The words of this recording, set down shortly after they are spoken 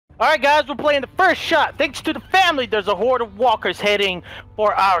All right, guys, we're playing the first shot. Thanks to the family, there's a horde of walkers heading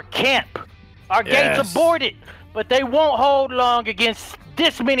for our camp. Our gates are boarded, but they won't hold long against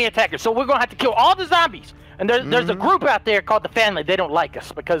this many attackers. So we're gonna have to kill all the zombies. And there's a group out there called the family. They don't like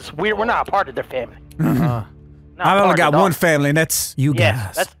us because we're not a part of their family. I've only got one family, and that's you guys.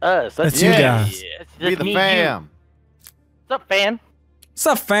 Yes, that's us. That's you guys. Be the fam. What's up, fam? What's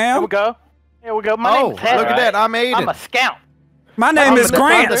up, fam? Here we go. Here we go. My name's Heather. Look at that. I'm Aiden. I'm a scout. My name is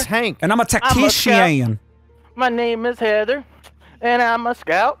Grant, Hank. and I'm a tactician. My name is Heather, and I'm a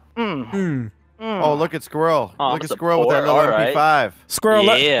scout. Oh, look at Squirrel. Oh, look at Squirrel with that little MP5. Squirrel,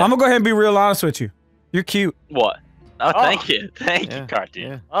 Yeah. I'm gonna go ahead and be real honest with you. You're cute. What? Oh, thank you. Thank you, CaRtOoNz.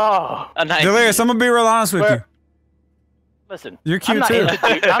 Yeah. Oh. Nice. Delirious, I'm gonna be real honest with you. Listen, You're cute I'm too.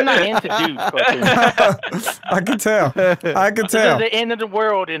 I'm not into dudes. CaRtOoNz. I can tell. I can This tell. is the end of the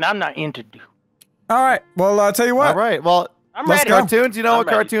world, and I'm not into dudes. All right. Well, I'll tell you what. All right. Well, I'm Let's ready. go. CaRtOoNz, you know what,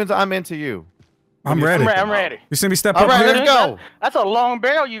 ready. CaRtOoNz? I'm into you. I'm ready. I'm ready. You see me step All up right, here? let's go. That's a long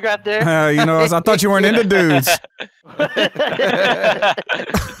barrel you got there. You know, I thought you weren't into dudes.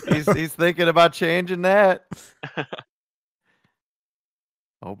 He's thinking about changing that.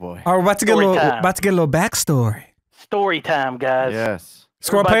 Oh boy. All right, we're about to get Story time. a little backstory. Story time, guys. Yes.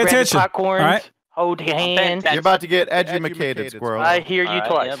 Squirrel, pay Everybody grab attention. your All popcorns. right. Hold your hand. You're about to get edumacated, Squirrel. I hear you All right,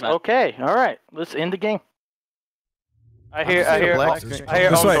 twice. yeah, man. Okay, all right. Let's end the game. I hear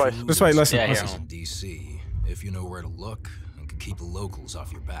This way. voice. This way. Listen. Yeah, listen. here. in DC, if you know where to look and can keep the locals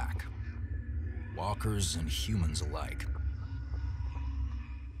off your back. Walkers and humans alike.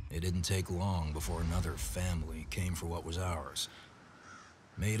 It didn't take long before another family came for what was ours.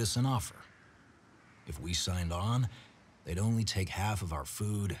 Made us an offer. If we signed on, they'd only take half of our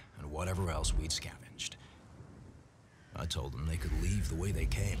food and whatever else we'd scavenged. I told them they could leave the way they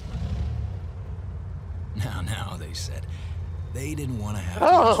came. Now, they said they didn't want to have to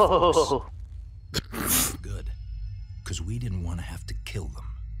use force. Good, because we didn't want to have to kill them.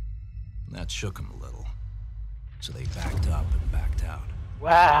 That shook them a little, so they backed up and backed out.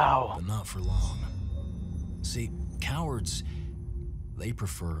 Wow. But not for long. See, cowards, they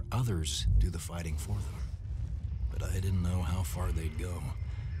prefer others do the fighting for them. But I didn't know how far they'd go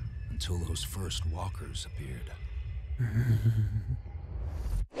until those first walkers appeared.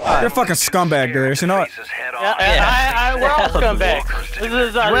 You're a fucking scumbag, Delirious. You know what? We're all scumbags. This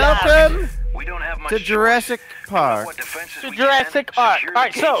is our Welcome We don't have much to Jurassic Park. to Jurassic Park. All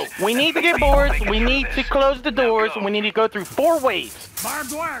right, so we need to get boards. We need to close the doors, and we need to go through 4 waves.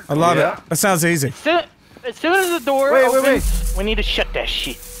 I love it. That sounds easy. As soon as the door Wait, opens, we need to shut that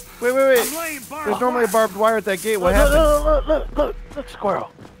shit. Wait. There's normally a barbed wire at that gate. What happened? Look,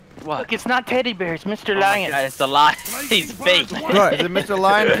 Squirrel. What? Look, it's not teddy bear, it's Mr. Oh my Lion. God, it's a lie. He's fake. Look, Is it Mr.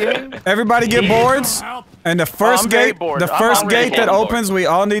 Lion King? everybody get boards, and the first I'm very gate, bored. the I'm first already gate that bored. opens, we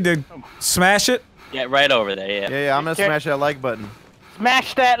all need to smash it. Get right over there, yeah. Yeah, I'm gonna smash that like button.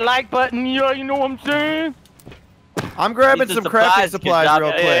 Smash that like button, you know what I'm saying? I'm grabbing These are some crafting supplies, supplies good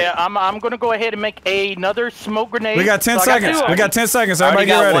real job. quick. Yeah, I'm gonna go ahead and make another smoke grenade. We got 10 So I seconds. two of We got them. 10 seconds. I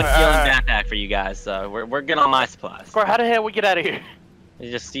Everybody already get got one ready. healing backpack for you guys, so we're getting on my supplies. Squirrel, how the hell we get out of here? You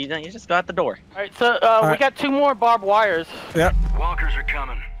just go out the door. Alright, so we right. got 2 more barbed wires. Yep. Walkers are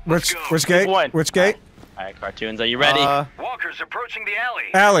coming. Let's go. Which gate? One. Which gate? All right, CaRtOoNz, are you ready? Walkers approaching the alley.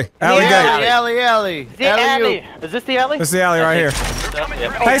 Alley. Alley Yeah. gate. Alley. The alley. Is this the alley? This is the alley right here.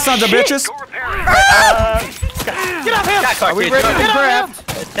 Yep. Hey, sons of bitches. Go repair it. Get off him! Got Are we CaRtOoNz. ready to Get off craft?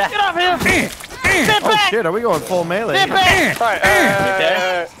 him! Get off him! Sit Oh back! shit, are we going full melee? Sit back!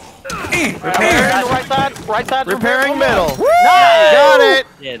 Alright, Repairing, right side. repairing middle. Nice! Got it.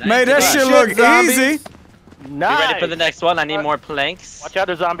 Yeah, nice. Made that Good. shit Shit, look zombies. easy. Nice! You ready for the next one? I need more planks. Watch out,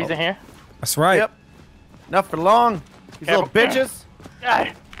 there's zombies in here. That's right. Yep. Not for long. These little bitches.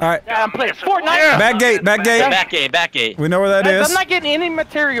 Yeah, All right. I'm playing Fortnite. Back gate. Back gate. Back gate. We know where that Guys, is. I'm not getting any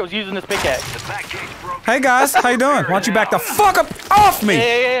materials using this pickaxe. The back gate's broken. Hey guys, how you doing? Why don't you back the fuck up off me?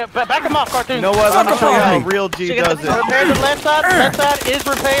 Yeah. Back him off, CaRtOoNz. You know what? Let me show you how a me. real G does it. Repair the left side. Left side is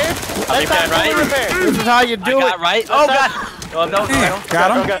repaired. Left side right? fully repaired. This is how you I do got it. right. Oh God. Oh no.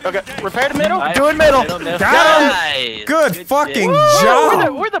 Got him. Okay. Repair the middle. Right. Doing middle. Got Nice. Good fucking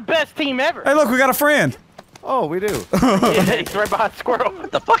job. We're the best team ever. Hey, look, we got a friend. Oh, we do. Yeah, he's right behind Squirrel.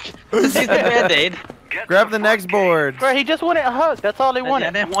 What the fuck? This is the Band-Aid. Grab the next board. Bro, he just wanted a hug. That's all he I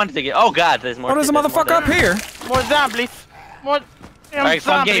wanted. didn't want to get. Oh God, there's more. Oh, there's a motherfucker up here. More zombies. More damn Alright,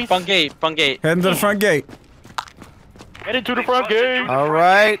 front zombies. gate. Heading to the front gate. Headed to the front gate. All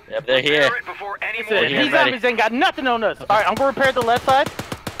right. Yep, they're here. Repair it before any more Listen, We're these ready. zombies ain't got nothing on us. Alright, I'm gonna repair the left side.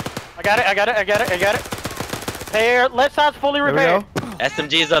 I got it. Repair. Left side's fully There we repaired. go.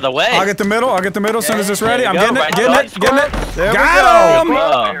 SMGs are the way. I'll get the middle. I'll get the middle as soon as it's ready. I'm There you getting go, it. right Getting it. on. Getting it. There we Got go. him.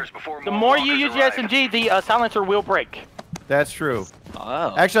 Oh. The more you use your SMG, the silencer will break. That's true.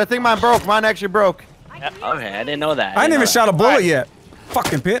 Oh. Actually, I think mine broke. Mine actually broke. Okay, I didn't know that. I ain't even shot a bullet yet.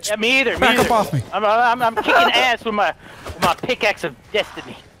 Fucking bitch. Yeah, me either. Back up off me. I'm kicking ass with my pickaxe of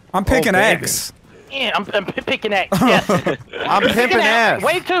destiny. I'm picking baby. eggs. Yeah, I'm picking axe. Yes. I'm pimping ass.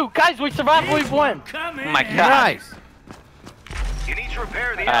 Wave 2, guys. We survived wave 1. Oh my god. Nice. You need to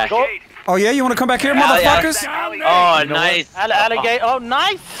repair the Alright. alley gate. Oh yeah, you want to come back here, Alley, motherfuckers? Oh, nice. Alligator. Oh,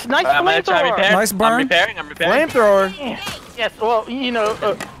 nice I'm gonna try to flamethrower. repair. Nice burn. I'm repairing. Flamethrower. Yes. Well, you know.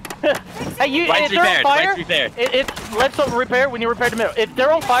 Hey, you. Right's If they're on repaired, fire, right's repaired. let's repair when you repair the middle. If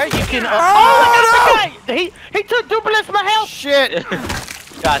they're on fire, you can. Oh, my God, the guy! He took duplicate my health. Shit.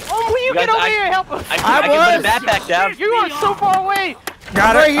 God. Oh, will you get over here and help us? I can put the backpack down. You are so far away.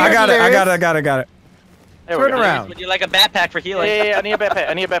 Got Right it. here, I got it. I Delirious. got it. I got it. I got it. There we Turn go. around. Would you like a backpack for healing? Yeah, I need a backpack.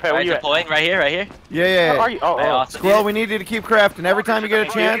 I need a backpack. Where Alright, you at? deploying right here, right here. Yeah, How are yeah. you? Oh, Alright, oh. awesome. Squirrel, we need you to keep crafting. Every time you get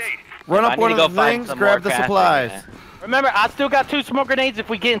a chance, run I up need one to of go the find things, some grab more the crafting, supplies. yeah. Remember, I still got 2 smoke grenades if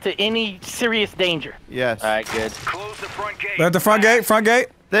we get into any serious danger. Yes. Alright, good. Close the front gate. They're at the front gate. Front gate.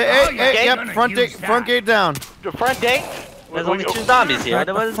 Hey, yep, front gate down. The front gate. There's only 2 zombies here.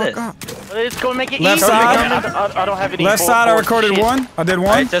 What is this? It's gonna make it Left easy. side. I don't have any. Left side. I recorded shit. 1. I did 1.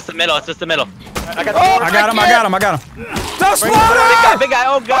 Alright, it's just the middle. It's just the middle. I got. I got him. I got him. I got him. Don't Big spawn guy, him. big guy.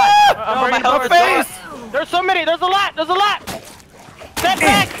 Oh god. Oh, my health is face. gone. There's so many. There's a lot. There's a lot. Step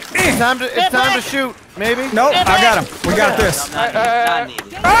back. It's time to shoot, maybe. Nope. I got him. We got this. Not needed.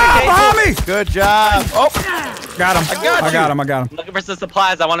 Ah, behind me. Good job. Oh, Got him. I got him. I got him. Looking for some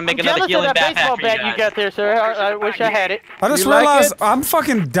supplies. I want to make I'm another jealous of healing that backpack baseball for you bat you guys. got there, sir. I wish I had it. I just You like realized it? I'm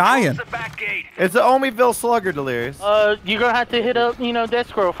fucking dying. The back gate. it's the Omiville Slugger, Delirious. You're gonna have to hit up, Death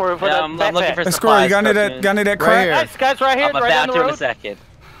Squirrel for Yeah, that I'm looking for backpack. Hey, Squirrel, you got any supplies, that? Got any that Right crap? here. Nice, guys, right here, I'm right about down to the in a road. second.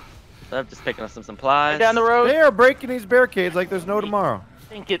 So I'm just picking up some supplies. Down the road. They are breaking these barricades like there's no tomorrow.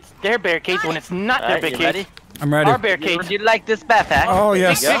 I think it's their barricades when it's not their Alright, you barricades. ready? I'm ready. Our barricades. You like this backpack? Oh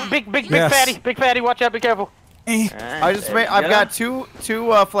yes. There you go. Big Yes. big fatty. Watch out, be careful. Eh. Alright, I just there made. you I've go. got two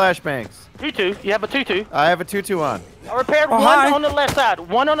flashbangs. Tutu, you have a tutu. I have a 2-2 on. I repaired Oh, one hi. on the left side.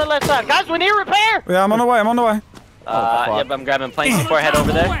 One on the left side. Guys, we need repair. Yeah, I'm on the way. I'm on the way. fuck. Yep, I'm grabbing planks before I head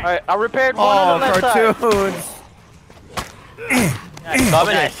over there. All right, I repaired one Oh, on the left side. CaRtOoNz.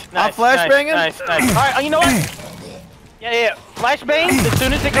 Coming. Nice, flashbanging? Nice. All right, you know what? Yeah. Flashbang as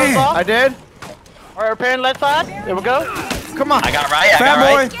soon as it goes off. I did. All right, repairing left side. There we go. Come on. I got right. I Fat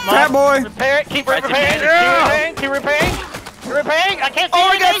got right. boy. Fat boy. Repair it. Keep Right, repairing. yeah. Keep repairing. I can't see Oh,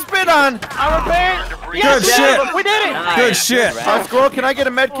 I got anything. spit on. I repaired. Good shit. We did it. Nice. Good shit. Right. Squirrel, can I get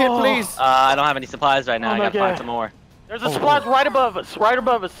a med kit, please? I don't have any supplies right now. Oh I my gotta find God. some more. There's a supplies right above us.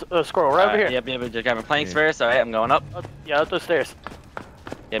 Squirrel. Right over here. Yep, just grabbing planks first. Alright, I'm going up. Yeah, up the stairs.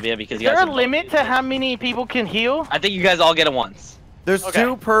 Yep, because Is you guys there a are- limit to how many people can heal? I think you guys all get it once. There's Okay.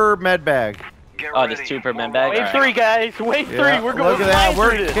 2 per med bag. Get Oh, ready. just 2 per man More bag? robots. Wave Alright. 3, guys. Wave 3. Yeah, We're going look at that. flying We're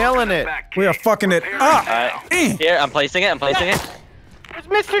through this. killing it. Back We are gate. fucking it Repair up. Alright. Eh. Here, I'm placing it. There's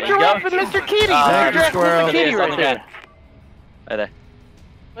Mr. you Giraffe go. and Mr. Kitty. Thank Mr. you, Giraffe, Squirrel. Mr. Kitty It's on right the there. ground. Right there.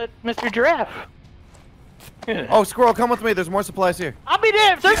 But Mr. Giraffe. Oh, Squirrel, come with me. There's more supplies here. I'll be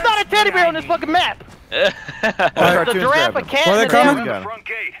there. There's not a teddy bear on this fucking map. Alright, The CaRtOoNz giraffe, a grabbing. cat, Where they and coming? a- Got 'em. Front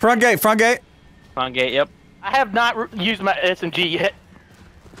gate. Front gate. Front gate. Front gate, yep. I have not used my SMG yet.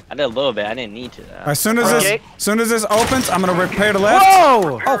 I did a little bit. I didn't need to, though. As soon as Okay. this opens, I'm gonna repair the left.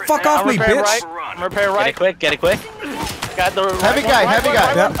 Whoa! Oh, fuck off I'm me, repairing bitch. right. I'm repairing Get it right. quick, get it quick. Got the Heavy guy, heavy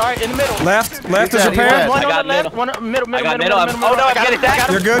guy. Yep. All right, in the middle. Left He's is dead, he's repaired. dead. One I on got the left, middle. one middle. I got middle. Oh, no, I'm getting back.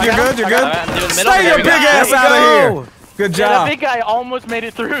 You're good. You're good. You're good. I'm doing the middle. Stay There your we big go. ass There we out of go. here. Good Yeah, that job. big guy almost made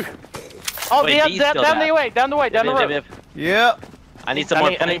it through. Oh, Wait, yeah, he's down still the down. way, down the Yep. road. Yep. I need some more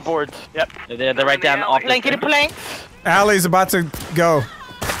I need planks. boards. Yep. They're right down off the Blankety plank. Allie's about to go.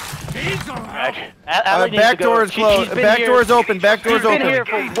 Back door is closed. Back door is open. Back door is She's been here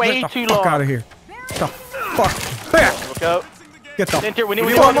open. for way Get too the fuck long. out of here. Get the fuck back. Go. Get the. Center. We need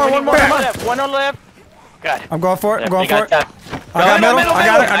need one one more, more. one more. One on the left. One on the left. Got it. I'm going for it. I'm going They for got it. tap. I got No, middle. I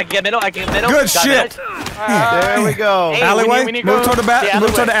middle. got I it. can get middle. I can get middle. Good Got shit. it. There we go. Hey, Alleyway. we need to Move go toward the back. the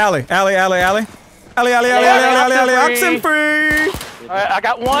Move toward the alley. Alley. Alley. Oxen free. All right, I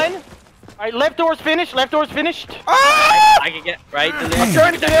got one. All right, left door's finished. Left door's finished. Ah! I can get right to I'm there.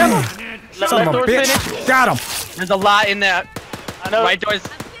 trying to get him. Left Son of a door's bitch. finished. Got him. There's a lot in there. I know. Right door's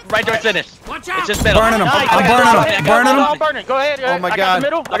finished. It's just middle. Burning him. Nice. I'm I got burning it. him. I got Burning it. him. I'll burn it. Go ahead. Oh my I got God. the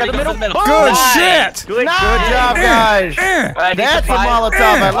middle. I got the middle. Middle. Boom. Good Nice. shit. Good. Nice. Good job, guys. I need That's a supplies.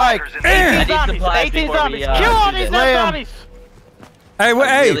 Molotov I like. 18 need zombies. supplies 18 before zombies. we, Kill all do these this. Lay 'em. zombies.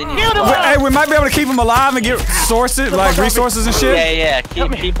 Hey, we might be able to keep him alive and get sources, like resources and shit. Yeah.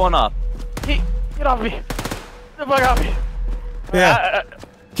 Keep one up. Get off me. Get the fuck off me. Yeah.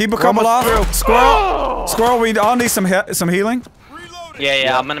 Keep a couple off. Squirrel, we all need some healing.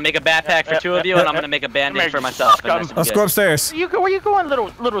 Yeah. I'm gonna make a backpack for 2 of you, and I'm gonna make a band-aid for myself. Let's go upstairs. Where you going,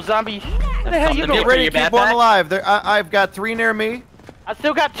 little zombie? Where the hell you going? Get ready to keep one alive. I've got 3 near me. I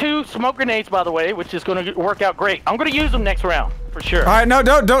still got 2 smoke grenades, by the way, which is gonna work out great. I'm gonna use them next round for sure. All right, no,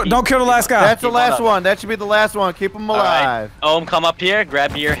 don't kill the last guy. That's the last one. That should be the last one. Keep them alive. Right. Come up here.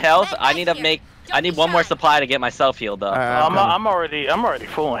 Grab your health. I need one more supply to get myself healed up. I'm already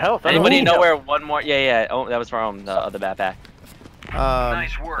full of health. Anybody know where one more? Yeah. Oh, that was from the other backpack.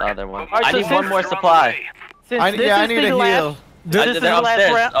 Nice work. The other one. Right, I need one more supply. I need a heal. This is the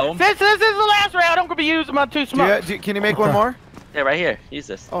last round. Since this is the last round, I'm gonna be using my 2 smokes. Can you make one more? Yeah, right here. Use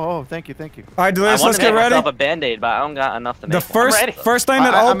this. Oh, thank you. All right, Delirious, let's get ready. I want to make myself a band-aid, but I don't got enough to make. The first thing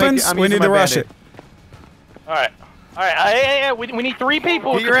that opens, we need to rush it. All right. Hey, we need 3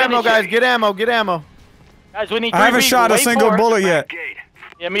 people. Get your ammo, guys. Get ammo. Guys, we need 3 people. I haven't shot a single bullet yet.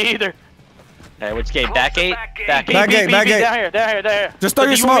 Yeah, me either. Hey, which gate? Back gate? Back gate. Back gate. Down here. Just throw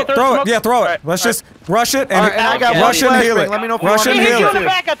your smoke. Throw it. Yeah, throw it. Let's just rush it and rush and heal it. Let me know if rush and heal in the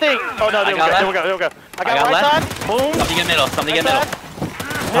back, I think. Oh no, there we go. I got right side. Boom. Something get middle.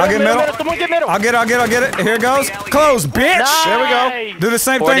 I'll get middle. Someone get middle. I'll get it. Here it goes. Close, bitch. Nice. There we go. Do the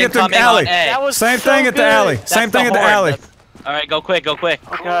same thing at the alley. Same thing at the alley. Same thing at the alley. All right, go quick. Oh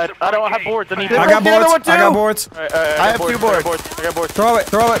God, I don't have boards. I got boards. I have 2 boards. I got boards. Throw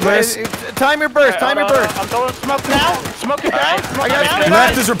it, Liz. Time your burst. I'm throwing smoke now. Smoke it down.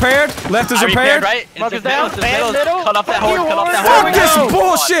 Left is repaired. Right? Smoke is down. Middle. Cut off that horn. Fuck this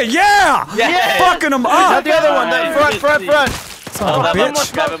bullshit. Yeah. Fucking them Not up. the other one. Front. Son of a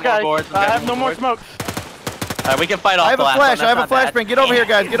bitch. I have no more smokes. Alright, we can fight off I have the a last flash. one. I have a flashbang. Get over here,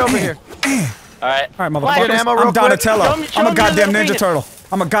 guys. Get over here. Alright. All right, motherfuckers. I'm Donatello. I'm a goddamn Ninja Turtle.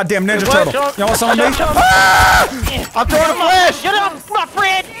 I'm a goddamn Ninja Turtle. You want some of me? I'm throwing a flash. Get up, my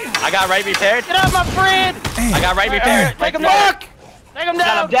friend. I got right repaired. Get up, my friend. I got right repaired. Take him down. Take him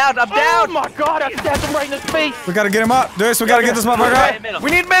down. I'm down. Oh my God, I stabbed him right in his face. We gotta get him up. We gotta get this motherfucker up. We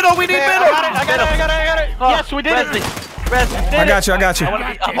need middle. I got it. Yes, we did it. I got you.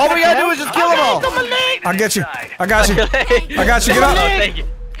 All we gotta do is just kill them all. I got you. Get up.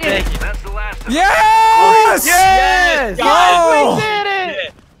 Thank you. That's the last of Yes! Yes! Go! We did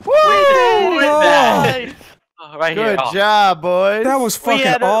it. Woo! Right here. Good job, boys. That was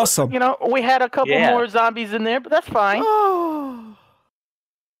fucking awesome. You know, we had a couple more zombies in there, but that's fine. Oh.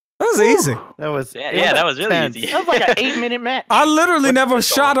 That was easy. That was that was really easy. That was like an 8-minute match. I literally never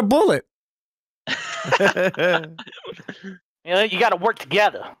shot a bullet. You know, you got to work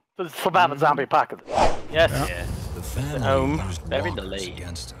together to survive a zombie apocalypse. Yes. Yeah. The family used very walkers delayed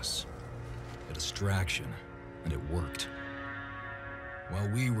against us. A distraction, and it worked. While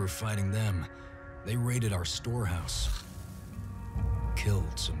we were fighting them, they raided our storehouse.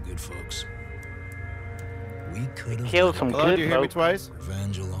 Killed some good folks. We could have killed some good folks. You hear me twice?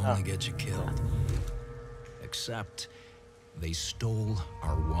 Revenge will only get you killed. Except they stole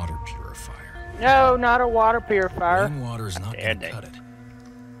our water purifier. No, not a water purifier. Rainwater's not gonna cut it.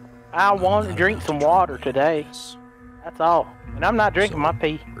 I want to drink some water today. That's all. And I'm not drinking my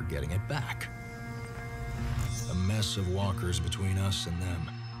pee. We're getting it back. A mess of walkers between us and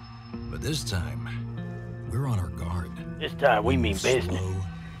them. But this time, we're on our guard. This time we mean Slow, business.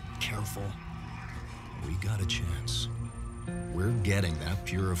 careful. We got a chance. We're getting that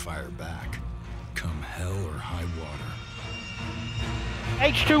purifier back. Come hell or high water.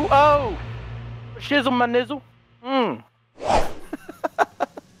 H2O! Shizzle my nizzle.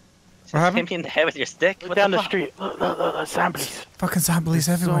 What happened? Hit me in the head with your stick. Look down the street. Look, zombies. Fucking zombies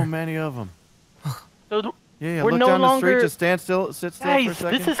everywhere. So many of them. So Yeah, we're look no down the street, longer. just stand still, sit still Guys, for a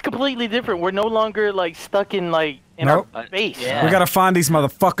second. this is completely different. We're no longer like stuck in like our base. Yeah. We gotta find these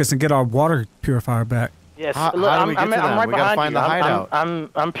motherfuckers and get our water purifier back. Yes. How Look, do we get to them? right We gotta behind find you. the hideout.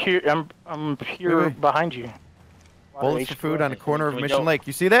 I'm pure Wait. behind you. Bullets for food on the corner of Can we Mission go? Lake.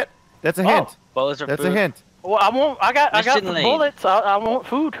 You see that? That's a hint. Bullets are That's food. a hint. Well, I won't. I got Mission the Lane. bullets. I want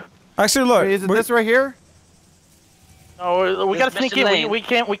food. Actually, look. Wait, is it this right here? No, we gotta sneak Mission in. Lane.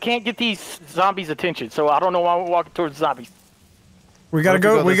 We can't get these zombies' attention. So I don't know why we're walking towards zombies. We gotta Where'd you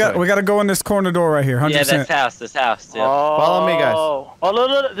go. go We this got. way? We gotta go in this corner door right here. 100%. Yeah, this house. Yeah. Follow me, guys. Oh,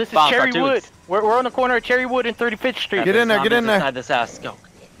 look, this is Follow Cherrywood. CaRtOoNz. We're on the corner of Cherrywood and 35th Street. Get in there, get in there. Inside this house. Go.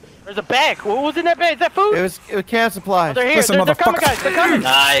 There's a bag. What was in that bag? Is that food? It was can supplies. They're here. Listen, They're coming, motherfucker. guys. They're coming.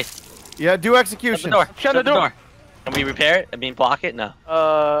 Nice. Yeah, do Shut the execution. door. Shut the door. Can we repair it? I mean, block it? No.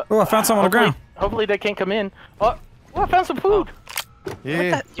 Oh, I found some on the ground. Hopefully they can't come in. Oh, I found some food.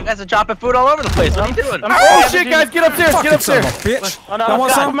 Yeah. You guys are dropping food all over the place. What are you doing? Oh shit, guys, get upstairs, get upstairs. Bitch. Oh, no,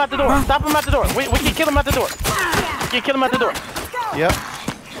 want stop some? him at the door. Stop him at the door. We can kill him at the door. We can kill him at the door. Yep.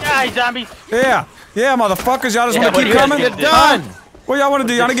 Die, zombies. Yeah, motherfuckers. Y'all just want to keep coming? Get done. What y'all want to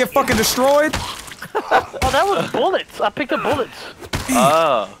do? Y'all want to get fucking destroyed? Oh, that was bullets. I picked up bullets.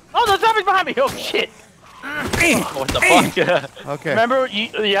 Oh. Oh, there's zombies behind me. Oh, shit. What the fuck? Okay. Remember,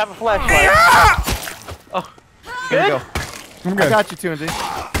 you have a flashlight. Oh. There you go. I'm I good. got you, CaRtOoNz.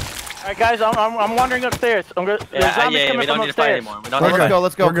 All right, guys, I'm wandering upstairs. There's zombies coming we don't from need to fight upstairs. anymore. We don't Let's need to go,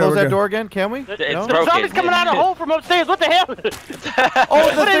 let's go. We're good, Close we're that good. door again, can we? It's No? There's broken. zombies coming out of the hole from upstairs. What the hell? Oh,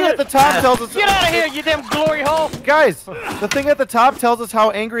 the thing at the top tells us. Get out of here, you damn glory hole. Guys, the thing at the top tells us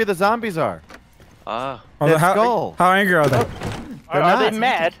how angry the zombies are. Oh. That how, skull. how angry are they? Are they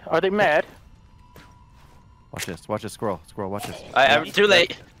mad? Are they mad? Watch this, Squirrel. Squirrel, watch this. I'm too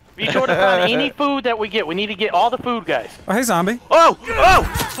late. Be sure to find any food that we get. We need to get all the food, guys. Oh, hey, zombie. Oh!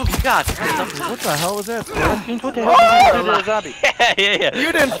 Oh! Oh, God. What the hell was that, Squirrel? What the hell did you do to the zombie? Yeah.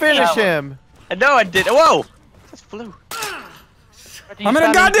 You didn't finish him. No, I did. Whoa! Just flew. I'm in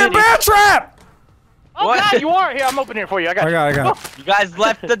a goddamn bear trap! Oh, What? God, you are. Here, I'm opening it for you. I got you. I got it. You guys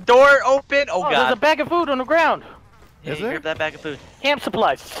left the door open? Oh, Oh, there's a God. bag of food on the ground. Is there? Grab that bag of food. Camp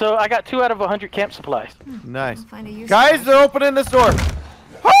supplies. So I got 2 out of 100 camp supplies. Nice. Find a use Guys, they're opening this door.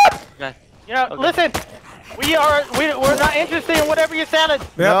 Okay. You know, listen. We're not interested in whatever you're selling.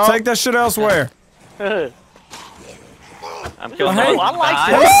 Yep, No. take that shit elsewhere. I I'm killing hey. the like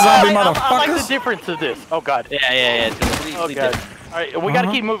Hey, this. zombie I like motherfuckers. the difference of this. Oh, God. Yeah. It's completely Oh, God. different. All right, we got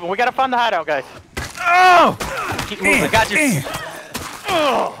to keep moving. We got to find the hideout, guys. Oh! Keep moving. I got you. Guys,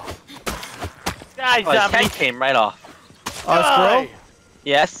 Oh, his zombies. head came right off. Squirrel?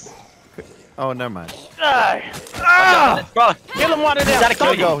 Yes. Oh, never mind. Die. Bro, Kill him one of them. gotta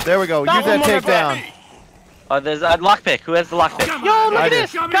There we go. There we go. Stop Use that him, takedown. there's a lockpick. Who has the lockpick? Yo, look I at did.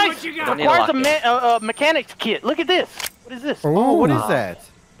 this. Guys, it Don't need a requires a lockpick. mechanics kit. Look at this. What is this? Oh, what Ooh. is that?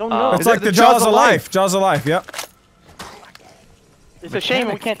 Don't know. It's Is like it the the Jaws of Life. Jaws of Life, yep. It's a shame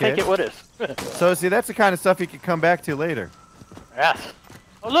we can't take kit? it with us. So, see, that's the kind of stuff you could come back to later. Yes.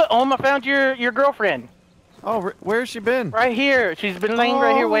 Oh, look, I found your girlfriend. Oh, where's she been? Right here. She's been laying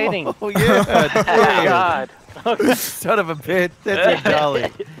right here waiting. Oh, yeah. Oh, God. Son of a bitch. That's a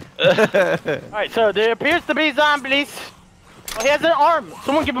dolly. Alright, so there appears to be zombies. Oh, he has an arm.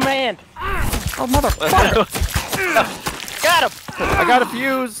 Someone give him a hand. Oh, motherfucker. Got him. I got a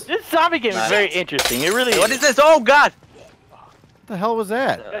fuse. This zombie game is very interesting. It really What is. is this? Oh, God. What the hell was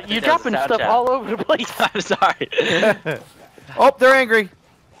that? You're dropping stuff all over the place. I'm sorry. Oh, they're angry.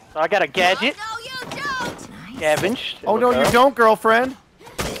 So I got a gadget. No, you don't! Scavenge. Oh, no, you don't, girlfriend.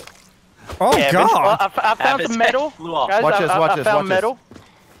 Oh, Scavenge. Well, God. I found some metal. Flew off. Guys, Watch this, watch I this, found watch metal.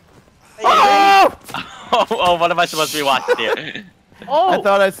 Oh! Oh, what am I supposed to be watching here? Oh, I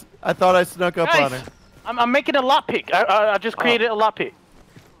thought I snuck up on guys, her. I'm making a lockpick. I just created a lockpick.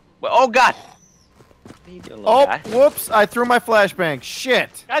 Well, oh, God. What are you doing, little Oh, guy? whoops. I threw my flashbang.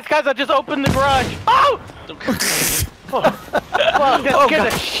 Shit. Guys, I just opened the garage. Oh! Well, that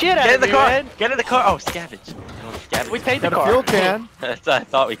scared the shit out Get in of the me, car. man. Get in the car. Oh, scavenge. We take the Got a car. fuel can. That's what I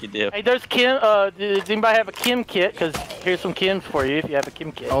thought we could do. Hey, there's Kim. Does anybody have a Kim kit? Because here's some Kims for you if you have a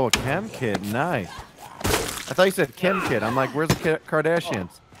Kim kit. Oh, a chem kit. Nice. I thought you said Kim kit. I'm like, where's the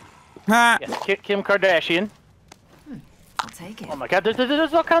Kardashians? Ha. Yes, Kim Kardashian. I'll take it. Oh my God,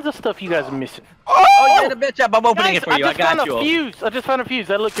 there's all kinds of stuff you guys are missing. Oh, you're the bitch up. I'm opening Guys, it for you. I just found got a you. fuse. I just found a fuse.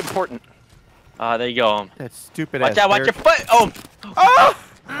 That looked important. There you go. That stupid Watch ass. out. Watch your bear- foot. Oh.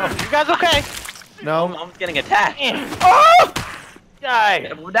 Oh, you guys okay? No. I'm getting attacked. Oh!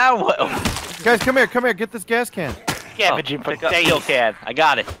 Die. Now what? Oh, Guys, come here. Come here. Get this gas can. Scavenging for pick up days. fuel can. I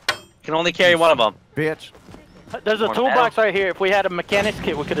got it. Can only carry one of them. Bitch. There's a More toolbox metal. right here. If we had a mechanics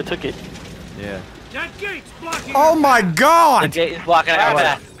kit, we could have took it. Yeah. That gate's blocking. Oh, my The God. gate is blocking our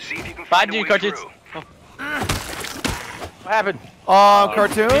path. See if you can Find find a you, way CaRtOoNz. through. What happened?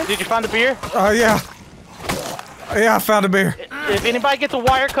 Cartoon? Did you find the beer? Oh, yeah. Yeah, I found a beer. If anybody gets a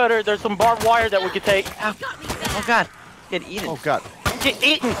wire cutter, there's some barbed wire that we could take. Oh, God. Get eaten. Oh, God. Get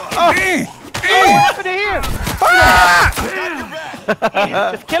eaten. Oh. What happened to here?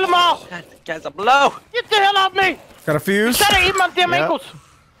 Just kill them all. God, the guys are below. Get the hell off me. Got a fuse? Try to eat my damn Yep. ankles.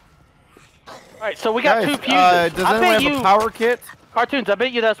 All right, so we got Guys, 2 fuses. does I anyone bet have you, a power kit? CaRtOoNz, I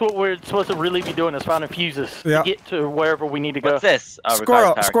bet you that's what we're supposed to really be doing is finding fuses Yeah. to get to wherever we need to go. What's this? Oh, Squirrel,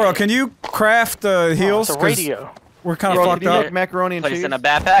 requires power Squirrel, kit. can you craft heals? It's a 'Cause radio. we're kind of Bro, fucked can you up. make macaroni and Place cheese? in a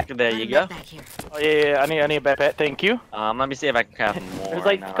backpack. There you go. Back here. Oh yeah, I need a backpack. Thank you. Let me see if I can craft more. There's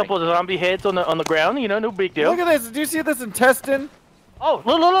like a couple of zombie heads on the ground. You know, no big deal. Look at this. Do you see this intestine? Oh,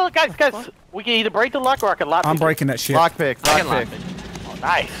 look, guys, we can either break the lock or I can lock I'm it. breaking that shit. Lockpick. I can Lockpick. lock it.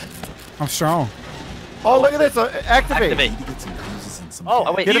 Nice. I'm strong. Oh, look at this. Activate.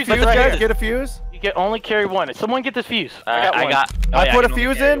 Oh, wait. Get a Fuse, fuse, guys. Get a fuse. You can only carry one. Someone get this fuse. I got. I put a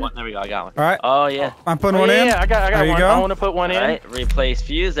fuse in. There we go. I got one. All right. Oh yeah. I'm putting one in. Yeah, I got there you one. go. I want to put one in. All right. Replace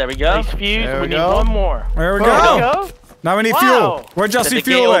fuse. There we go. Replace fuse. There We we need go. one more. There we There we go. go. Now we need Wow. fuel. Where'd y'all Did see the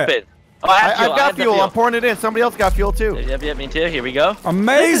fuel gate at? open? Oh, I have fuel. I've got fuel. I'm pouring it in. Somebody else got fuel too. Yep, me too. Here we go.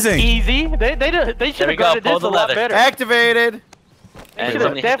 Amazing. Easy. They should have guarded Pull this the a lot lever. better. Activated. And should've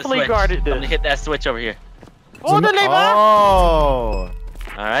somebody hit the definitely switch. guarded this. Somebody hit that switch over here. Pull the lever. Oh.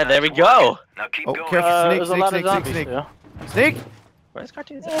 All right, there we go. Now keep Oh, going. careful. There's a lot of zombies Sneak. still. Sneak. Where's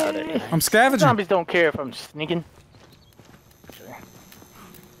CaRtOoNz? Oh, there he is. I'm scavenging. Zombies don't care if I'm sneaking.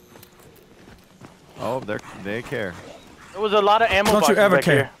 Oh, they care. There was a lot of ammo Don't you boxes ever back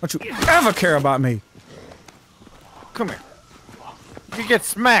care. here. Don't you ever care about me. Come here. You get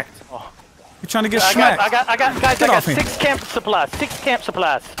smacked. You're trying to get I smacked. got, guys, Get I got off me. 6 camp supplies. 6 camp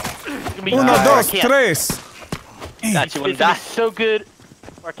supplies. It's gonna be Uno, good. dos, I can't. tres. Got you. One It's gonna die. be so good.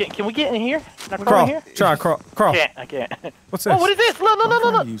 Or can we get in here? Can I crawl Crawl. in here? Try, crawl. Crawl. I can't. What's this? Oh, what is this?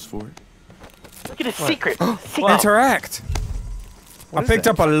 Look. Use for it. Look at his secret. Secret. Interact. I is picked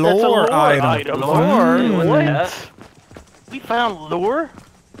that? up a That's a lore item. Lore? Mm. What? Yeah. We found lure?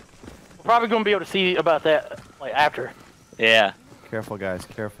 We're probably gonna be able to see about that like after. Yeah. Careful, guys.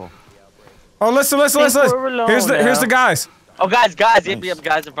 Careful. Oh, listen. we're alone Here's the now. guys. Oh, guys, we have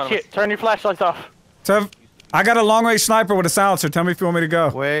guys in front of us. Shit, turn your flashlights off. Tev, I got a long range sniper with a silencer. Tell me if you want me to go.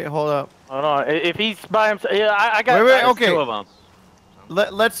 Wait, hold up. Hold on. If he's by himself, yeah, I got. Wait, I- okay. 2 of them.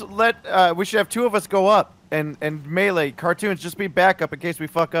 We should have 2 of us go up and melee. CaRtOoNz, just be backup in case we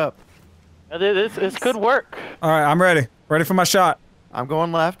fuck up. This could work. All right, I'm ready. Ready for my shot. I'm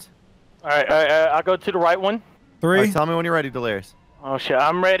going left. All right, I'll go to the right one. 3. All right, tell me when you're ready, Delirious. Oh shit,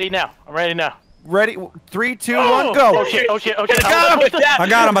 I'm ready now. Ready? 3, 2, 1, go. Oh shit. Got him! I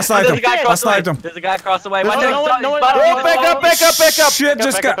got him. I sniped him. I sniped him. There's a guy across the way. There's Watch no out. one. Oh, back up. Shit,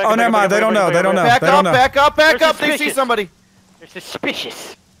 just got. back Oh, up, never mind. They don't know. They don't know. Back They don't up, know. back up. They're They see suspicious. somebody. They're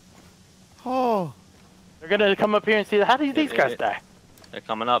suspicious. Oh. They're gonna come up here and see how did these guys die. They're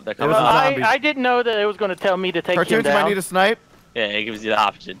coming up. was a zombie. I didn't know that it was gonna tell me to take him CaRtOoNz down. might need a snipe. Yeah, it gives you the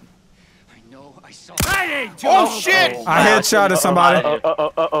option. Oh, shit. I headshotted somebody.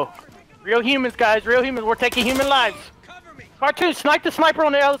 Oh. Real humans, guys. Real humans. We're taking human lives. CaRtOoNz, snipe the sniper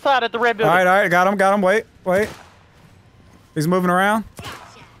on the other side at the red All building. right. Got him. Wait. He's moving around.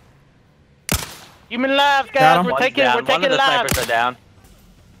 Human lives, Got guys. him. We're One's taking down. One of the lives. snipers are down.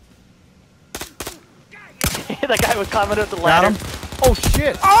 The guy was climbing up the Got ladder. him. Oh,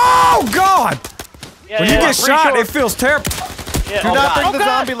 shit. Oh God! Yeah, When you get pretty shot, sure. it feels terrible. Yeah. Do Oh, not God. bring the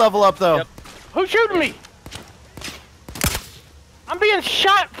zombie level up, though. Yep. Who's shooting me? I'm being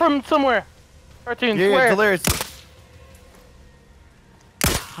shot from somewhere. CaRtOoNz, Yeah, where? Delirious.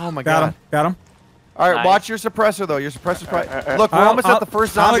 Oh, my Got God. him. All right, Nice. watch your suppressor, though. Your suppressor's probably... right. Look, we're almost at the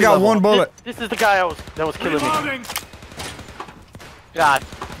first I zombie only got level. one bullet. This is the guy that was killing me. God.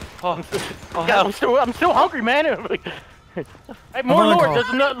 Oh, God, I'm still hungry, man. Hey, more only lure. called- There's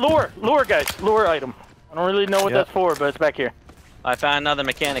another lure, guys. Lure item. I don't really know what Yep. that's for, but it's back here. I found another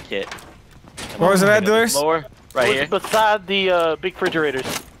mechanic kit. Where was it at, Delirious? Lower, right It's here. beside the big refrigerators.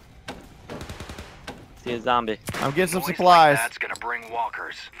 See a zombie. I'm getting some Noise like supplies. that's gonna bring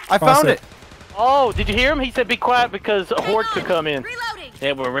walkers. I found it. it. Oh, did you hear him? He said be quiet because a horde could come in. Reloading.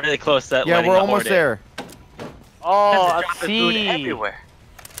 Yeah, we're really close to that. Yeah, letting we're the almost horde in. there. Oh, They're I dropping food see. everywhere.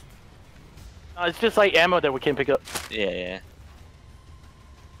 It's just like ammo that we can pick up. Yeah.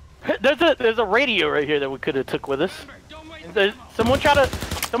 There's a radio right here that we could have took with us. Someone try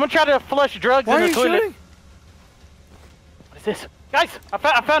to flush drugs Why in are the you toilet. shooting? What is this, guys? I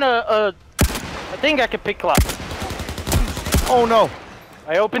found a thing I can pick up. Oh, no.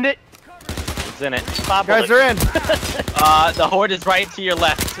 I opened it. It's in it. Five Guys bullets. are in. The horde is right to your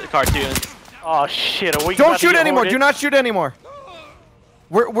left, CaRtOoNz. Oh shit! Are we Don't about to shoot get anymore. hoarded? Do not shoot anymore.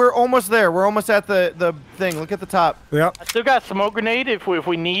 We're almost there. We're almost at the thing. Look at the top. Yep. I still got smoke grenade if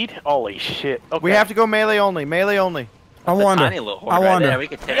we need. Holy shit! Okay. We have to go melee only. Melee only. I Tiny wonder. little horde I right wonder. there. We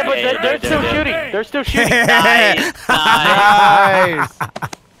could take Yeah, but they're still shooting. They're still shooting. Nice. Nice.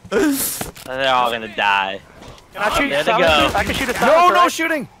 They're all gonna die. Can I shoot? There they silencers? go. I can shoot a No, silencer, no right?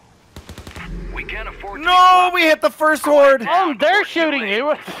 shooting. We can't afford to No, we hit the first horde. Oh, they're shooting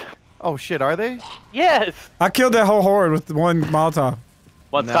you. Oh shit, are they? Yes. I killed that whole horde with one Molotov.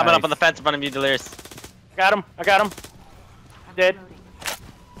 One's coming up Nice. on the fence in front of you, Delirious. Got him. I got him. Dead.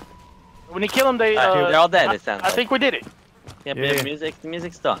 When you kill them, they. They're all dead. It sounds I like. think we did it. Yep, Yeah. the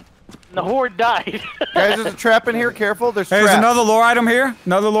music's done. The horde died. Guys, there's a trap in here. Careful. There's Hey, there's traps. another lore item here.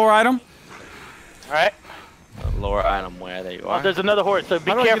 Another lore item. All right. Explore item where there you are. Oh, there's another horde, so be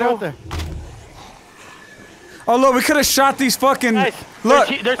How do I get careful. out there? Oh look, we could have shot these fucking. Guys, Look,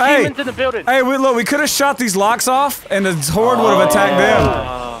 there's hey, humans in the building. hey, look, we could have shot these locks off, and the horde would have attacked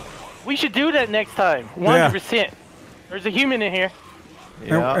them. We should do that next time. 100%. There's a human in here.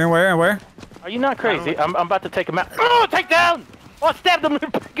 Yeah. And where? And where? Are you not crazy? I'm about to take him out. Oh, take down! Oh, I stabbed him in the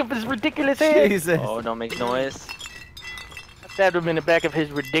back of his ridiculous head. Jesus. Oh, don't make noise. I stabbed him in the back of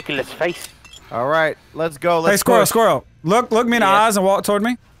his ridiculous face. All right, let's go. Let's Hey, Squirrel, push. Squirrel. Look me in the eyes and walk toward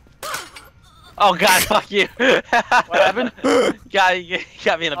me. Oh God, fuck you. What happened? got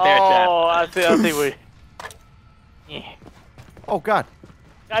me in a bear trap. Oh, I see what. Yeah. Oh God.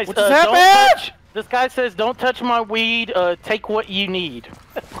 Guys, What just don't happened? touch. This guy says, "Don't touch my weed. Take what you need.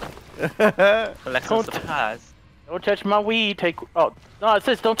 Let's go surprise. Don't touch my weed. Take." Oh no, it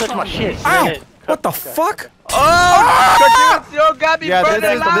says, "Don't touch my shit." Ow! What the fuck? Oh! You got me Yeah, burned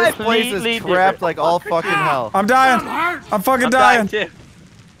this alive. place is Completely trapped different. like all fucking hell. I'm dying. I'm fucking dying. too.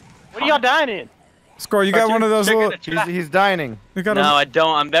 What are y'all dying in? Squirrel, you got one of those little. He's dining. You got No, I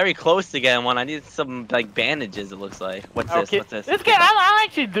don't. I'm very close to getting one. I need some like bandages. It looks like. What's this? Okay. What's this? This game, I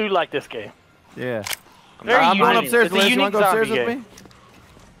actually do like this game. Yeah. Very I'm going unique. upstairs. It's a Liz, you unique want to go upstairs zombie with game. me?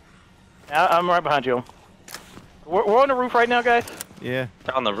 I'm right behind you. We're on the roof right now, guys. Yeah.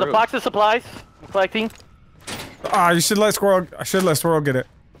 on the There's a roof. box of supplies. I'm collecting. You should let Squirrel. I should let Squirrel get it.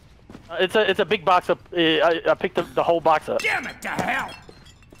 It's a big box up. I picked the whole box up. Damn it to hell!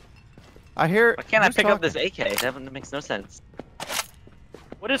 I hear. Why can't I who's pick up talking? this AK? That makes no sense.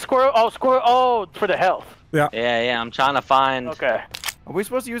 What is Squirrel? Oh, Squirrel. Oh, for the health. Yeah, I'm trying to find. Okay. Are we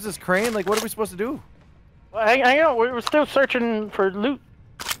supposed to use this crane? Like, what are we supposed to do? Well, hang on. We're still searching for loot.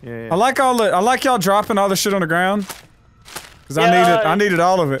 Yeah. I like y'all dropping all the shit on the ground. Cause Yeah, I needed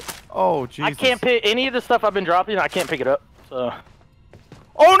all of it. Oh Jesus. I can't pick any of the stuff I've been dropping. I can't pick it up. So.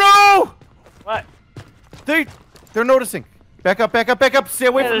 Oh no! What? They're noticing. Back up, back up, back up. Stay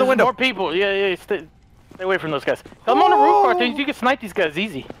away from the There's window. more people. Yeah. Stay away from those guys. Come on the roof, CaRtOoNz. You can snipe these guys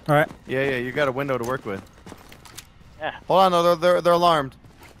easy. All right. Yeah, you got a window to work with. Yeah. Hold on, no, they're alarmed.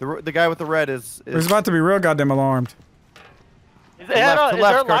 The guy with the red is. He's about to be real goddamn alarmed. Is there a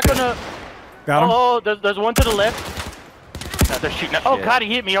lock on the? Got him. Oh, there's one to the left. No, they're shooting. Oh Shit. God, he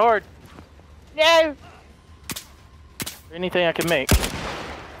hit me hard. No. Anything I can make.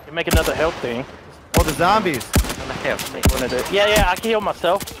 Can make another health thing. Oh, the zombies. Yeah, I can heal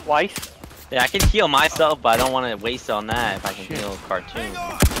myself twice. Yeah, I can heal myself, but I don't want to waste on that if I can heal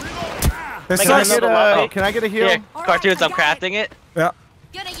CaRtOoNz. It Make sucks. another lock. Can I get a heal? Here, CaRtOoNz, I'm crafting it. Yeah.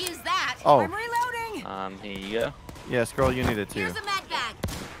 Gonna use that. Oh. I'm reloading. Here you go. Yeah, Squirrel, you need it too. Here's a med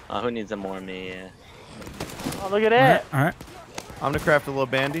bag. Who needs some more of me? Yeah. Oh, look at that. All right. I'm gonna craft a little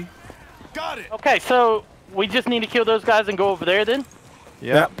bandy. Okay, so we just need to kill those guys and go over there then.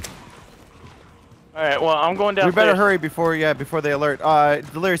 Yeah. All right. Well, I'm going down. We better hurry before they alert.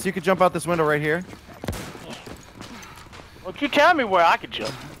 Delirious, you could jump out this window right here. Well, you tell me where I could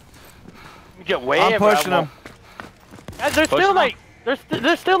jump. You jump way. I'm pushing them. Guys, there's still like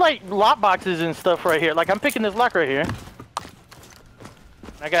there's still like lock boxes and stuff right here. Like I'm picking this lock right here.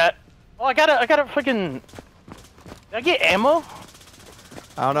 I got a freaking. Did I get ammo?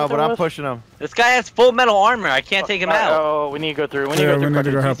 I don't know, but I'm pushing them. This guy has full metal armor. I can't take him out. Oh, we need to go through. We need Yeah, to go we through. need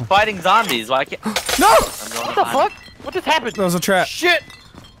to go CaRtOoNz. help He's him. fighting zombies. Why can't? No! What the fuck? What just happened? That was a trap. Shit!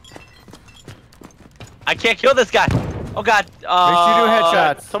 I can't kill this guy. Oh God. Make sure you do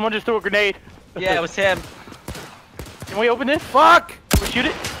headshots. Someone just threw a grenade. Yeah, it was him. Can we open this? Fuck! Can we shoot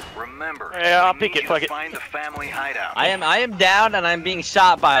it? Remember, Yeah, I'll we pick need it, you fuck to it. find the family hideout. I am down and I'm being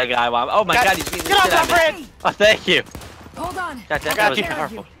shot by a guy. While oh my God, he's beating the Get shit off out my of me. friend! Oh, thank you. Hold on. God, that got was you.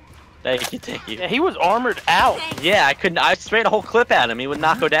 powerful. Thank you. Yeah, he was armored out. Yeah, I couldn't. I sprayed a whole clip at him. He would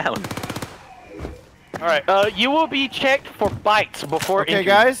not go down. All right. You will be checked for bites before. Okay, entry.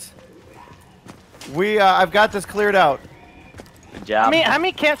 guys. I've got this cleared out. Good job. How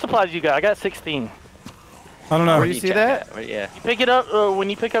many camp supplies you got? I got 16. I don't know. Where do you see that? Yeah. You pick it up when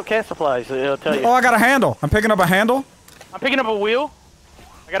you pick up camp supplies. It'll tell you. Oh, I got a handle. I'm picking up a handle. I'm picking up a wheel.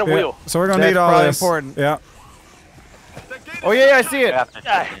 I got a Yeah. wheel. So we're gonna That's need all probably this. important. Yeah. Oh yeah, I see it. Ah,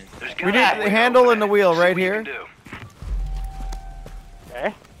 There's We need gotta be the a handle way and the wheel right we here. can do.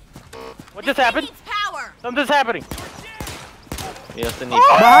 Okay. What just happened? Needs power. Something's happening. We also need.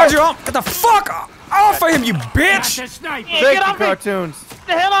 Behind you! Get the fuck off of him, you bitch! Yeah, Thank get you, off me! CaRtOoNz. Get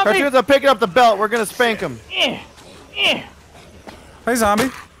the hell off me! CaRtOoNz, I'm picking up the belt. We're gonna spank him. Hey, zombie.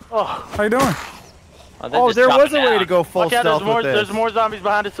 Oh, How you doing? they're Oh, just there was dropping a way down. to go full watch out! stealth with this. There's more zombies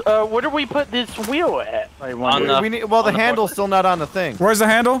behind us. Where do we put this wheel at? I wonder. On the- We need, well, the on the handle's forklift. still not on the thing. Where's the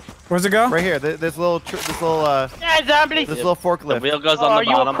handle? Where's it go? Right here. This little Yeah, zombie! forklift. The wheel goes Oh, on are the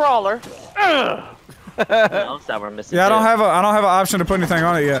you a bottom. crawler? Ugh. else that we're missing. Yeah, I don't too. have an option to put anything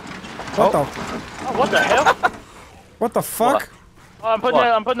on it yet. What the? Oh, what the hell? What the fuck? Oh, I'm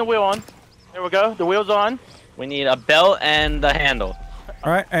putting the wheel on. There we go. The wheel's on. We need a belt and the handle.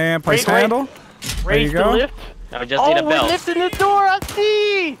 All right, and place Wait. handle. Raise you the go. lift. No, we just need a we're belt. lifting the door. I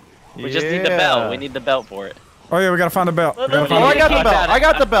see. We just need the belt. We need the belt for it. Oh yeah, we gotta find the belt. We gotta Look, find Oh, I the got the I belt. got it. I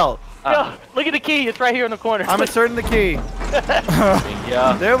got the belt. Yo, look at the key. It's right here in the corner. I'm inserting the key.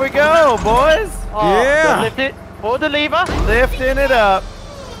 Yeah. There we go, boys. Oh, Yeah. so lift it. Pull the lever. Lifting it up.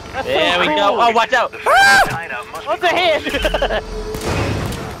 That's There so we cool. go. Oh, watch out. Hideout must What's be ahead?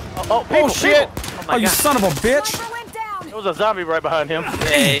 oh, people, shit. Oh, you son of a bitch! Sniper went down. There was a zombie right behind him.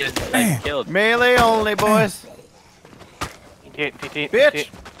 Hey, it's killed. Melee only, boys. Bitch.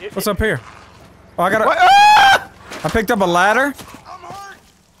 What's up here? Oh, I got What? a. Ah! I picked up a ladder.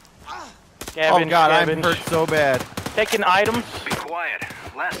 Gavin, Oh god, Gavin. I'm hurt so bad. Taking items. Be quiet.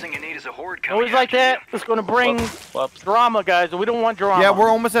 Last thing you need is a horde coming. Always like after that. you. It's gonna bring Whoops. drama, guys. And we don't want drama. Yeah, we're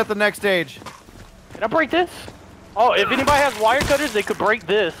almost at the next stage. Can I break this? Oh, if anybody has wire cutters, they could break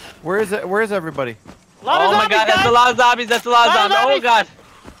this. Where is it? Where is everybody? A lot Oh of my zombies, god, that's guys. a lot of zombies. That's a lot of Lot of zombies. Oh god.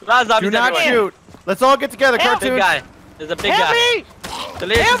 A lot of Do zombies not everywhere. shoot. Let's all get together, Help. Big CaRtOoNz. guy. There's a big Help guy. me!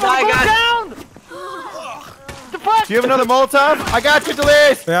 Delirious Help! guy, I'm going guys. down! The fuck? Do you have another Molotov? I got you,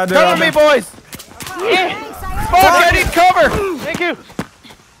 Delirious. Yeah, I do, Come I on do. me, boys. Yeah. Fuck, I need cover. Thank you.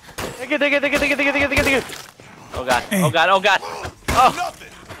 Thank you. Oh god. Oh god. Oh god. Oh,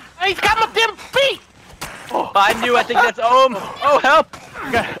 He's got my damn feet! behind you. I think that's Ohm. Oh, help.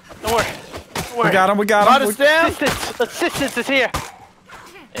 Okay, don't worry. Don't worry. We got him. We got About him. to stand. Assistance is here.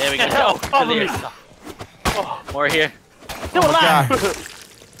 There we go. Help, Oh, follow me. Delirious. More here. Still alive.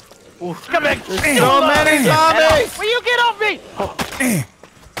 Come back. So many zombies. Will you get off me?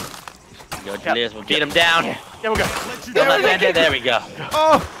 Go, Delirious. We'll beat him down. There we go. Don't let that in. There we go.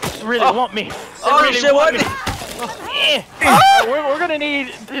 Oh, They really want me. They Oh really shit! want What? me. We're gonna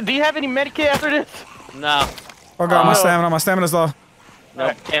need. Do you have any Medikit after this? No. Oh god, my no. stamina. My stamina's low.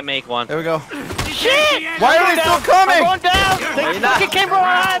 Nope. Can't make one. there we go. Shit! Why are they still coming? I'm going down. They you're not. fucking came from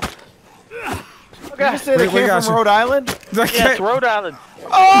Rhode Did you say they We came got from you. Rhode Island? Yes, Rhode Island.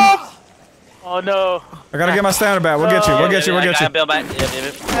 Oh! Oh no. I gotta get my stamina back. We'll get you. We'll get you. We'll get you. Bill back.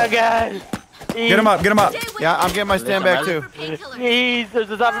 Yeah. Oh god. Get him up. Get him up. Yeah, I'm getting my stand back too. Jeez, there's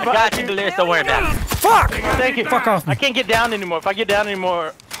a zombie I got behind you, you. Delirious. Don't worry about it. Fuck! Thank you. Fuck off me. I can't get down anymore. If I get down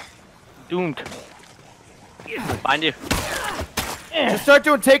anymore, doomed. Find you. Just start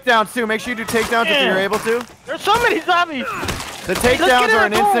doing takedowns too. Make sure you do takedowns if you're able to. There's so many zombies. The Let's get takedowns in are the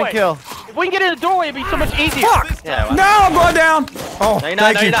an instant doorway. kill. If we can get in the doorway, it'd be so much easier. Fuck! Yeah. Well, No, I'm going down. Oh, No, you're not,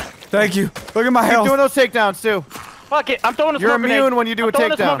 thank no, you. you're not. Thank you. Look at my Keep health. doing those takedowns too. Fuck it. I'm throwing a You're smoke grenade. immune when you do I'm a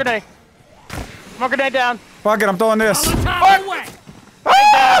throwing takedown. smoke grenade. Smoke grenade down. Fuck it. I'm throwing this.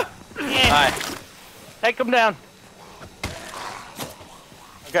 Alright. Take him down.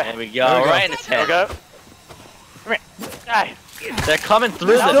 Okay. There we go. There we go. Right in his There we head. go. Come here. Die. They're coming through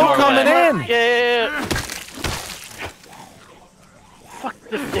They're the still doorway. coming in. Yeah. Fuck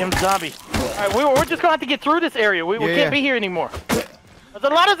this damn zombie. Alright, we're just gonna have to get through this area. We Yeah, can't be here anymore. There's a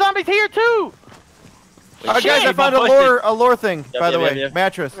lot of zombies here too. Guys, Shit. I found a lure thing, by the way. Yep.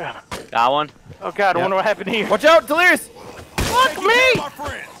 Mattress. Got one. Oh god, I Yeah. wonder what happened here. Watch out, Delirious. Fuck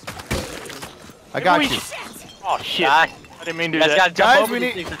me! I got We- you. Oh shit. Ah, I didn't mean to you do guys that. gotta jump Guys, over we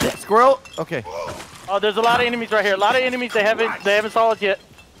these need things. Squirrel. Okay. Oh, there's a lot of enemies right here. A lot of enemies. They haven't saw us yet.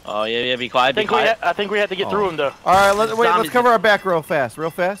 Oh yeah. Be quiet. I Be think we quiet. I think we had to get through them though. All right. Let's Zombies. cover our back real fast.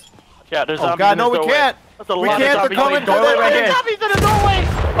 Real fast. Yeah, there's Oh zombies God, in no, this we doorway. can't. That's a We lot can't. of They're zombies. coming. Doorway right There's here. zombies in the doorway.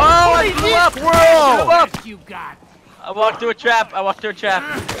 Oh, I blew up. Whoa. I walked through a trap.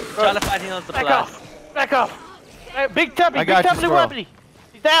 Trying to find healing Back supplies. off. Back off. Hey, Big Tuppy. I Big got you, Tuppy Squirrel. Wuppity.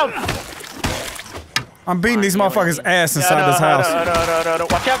 He's down. I'm beating these motherfuckers' ass inside this house. No.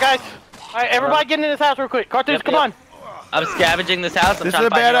 Watch out, guys. All right, everybody get in this house real quick. CaRtOoNz, Yep, come yep. on. I'm scavenging this house. I'm This trying is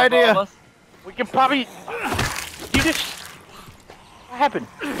to a find bad healing for all idea. of us. We can probably. You just. What happened?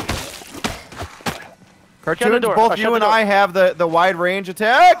 Shut the CaRtOoNz, door. both Shut you the and door. I have the wide range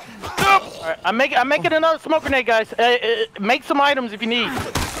attack. All right, I'm making another smoke grenade, guys. Make some items if you need.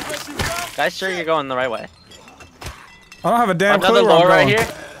 Guys, sure you're going the right way. I don't have a damn Another clue where I'm lure right going.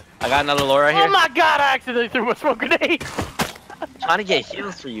 here. I got another lure right Oh here. my god, I accidentally threw my smoke grenade. Trying to get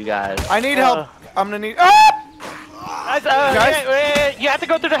heals for you guys. I need help. I'm gonna need. Ah! Guys, Guys? you have to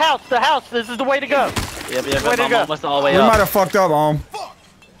go through the house. The house. This is the way to go. Yep. Way to I'm go. almost all the way We might up. have fucked up,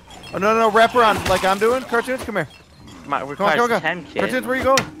 Oh, no, wrap around like I'm doing. CaRtOoNz, come here. Come on, go. 10 kids. CaRtOoNz, where you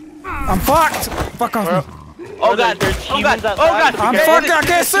going? I'm fucked. Fuck off me. Oh god, There's oh humans god, outside. I'm Hey, fucked. there's I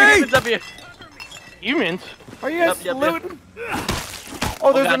can't see. humans up here. Humans. Are you guys Yep. looting?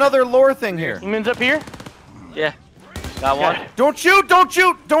 Oh, there's another lore thing here. Humans up here? Yeah. Got one. Don't shoot! Don't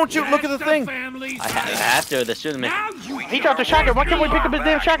shoot! Don't shoot! Look at the thing. I have to. They're shooting me. He dropped a shotgun. Why can't we pick up his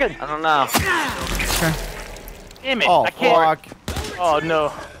damn shotgun? I don't know. Damn it. Oh, I can't. fuck. Oh,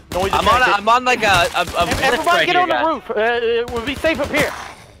 no. Noise I'm on like a lift Everybody right get here, on the guys. roof. We'll be safe up here.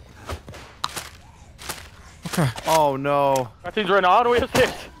 Oh, no. CaRtOoNz running all the way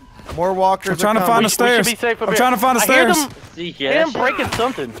upstairs. More walkers. I'm trying to are find coming. the stairs. We should be safe up I'm here. trying to find the I hear stairs. them, See I here. hear them breaking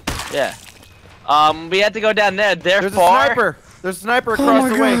something. Yeah. We had to go down there. They're There's a far. sniper. There's a sniper Oh across my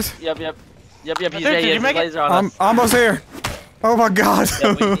the way. god. Yep. Did He's you has make it? laser on I'm us. almost here. Oh my god.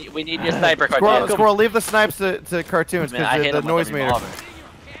 Yeah, we need your sniper, Squirrel, CaRtOoNz. Squirrel, leave the snipes to CaRtOoNz Man, I because hit the him with noise the meter. revolver.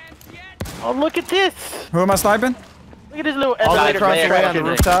 Oh, look at this. Who am I sniping? Look at this little All the way elevator. across the way on the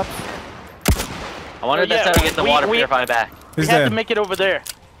There. rooftop. I wonder if that's how we get the water purifier back. We He's have to dead. make it over there.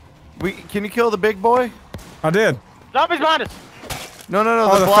 Can you kill the big boy? I did. Zombies behind us. No,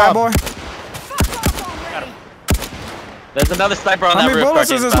 Oh, the fat blob. boy. There's another sniper on How that many roof.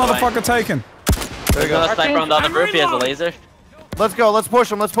 bullets is CaRtOoNz, this by the way. motherfucker taking? There you There's go. another sniper on the other roof. He has a laser. Let's go. Let's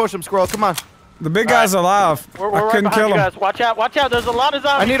push him. Let's push him, Squirrel. Come on. The big guy's alive. We're I right couldn't behind kill you him. guys. Watch out. Watch out. There's a lot of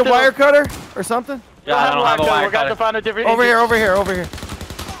zombies. I need a still. wire cutter or something. Yeah, I don't have a wire We're going to cutter. find a different. Over here. Over here. Over here.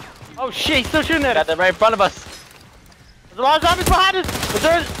 Oh shit! He's still shooting at Got us. them right in front of us. There's a lot of zombies behind us. Is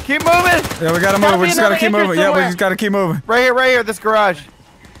there? Keep moving. Yeah, we gotta Gotta move. We be just gotta another keep moving. entrance Yeah, we somewhere. just gotta keep moving. Right here. Right here. This garage.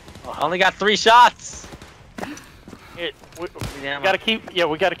 I only got 3 shots. We gotta keep. Yeah,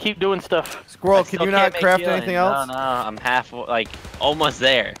 we gotta keep doing stuff. Squirrel, I can still you can't not make craft healing. anything else? No, I'm half, like, almost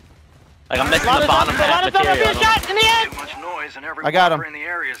there. Like, I'm A missing lot the of bottom zombies. A lot half of zombies material. being shot in the head. Too much noise and every I got him. walker in the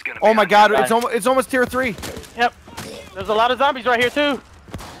area is gonna be Oh my on God! your It's almost tier 3. Yep. There's a lot of zombies right here too.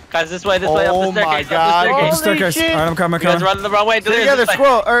 Guys, this way, up the Oh my staircase, God. up the Up the staircase. staircase. shit. Alright, I'm coming, You guys coming. running the wrong way. Stay Delirious, together, this way.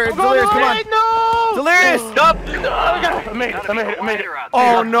 Squirrel. Or I'm going Delirious, the come right on. No. Delirious. Stop! Oh, God. I made it. I made it. I made it.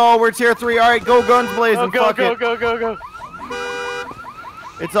 Oh no, we're tier 3. All right, go guns blazing. Oh, go, Fuck go, it. go, go, go.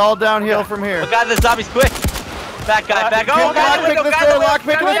 It's all downhill from here. Look out, the zombies, quick! Back, guy, back. Oh, Lock guys, pick window, this guys, door. window. Lock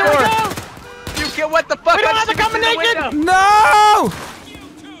pick Where this do we door. go? You get what the fuck? We don't I'm have the shooting through the combination. window. No!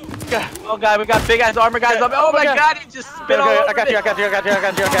 Oh god, we got big ass armor guys. Oh my god, he just spit all over I got you. I got you. I got you. I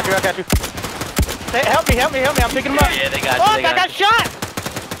got you. I got you. I got you. Hey, help me. Help me. Help me. I'm picking him up. Yeah, they got you. Fuck! They I got shot.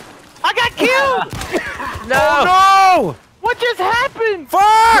 I got killed. No! No! What just happened?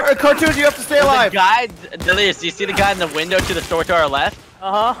 Fuck! CaRtOoNz, you have to stay The alive. guy, Delirious, do you see the guy in the window to the store to our left?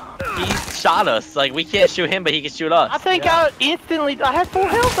 Uh-huh. He shot us. Like, we can't shoot him, but he can shoot us. I think I had full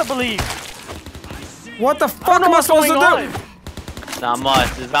health, I believe. What the I fuck don't know am I what's supposed to going do? on. Not much.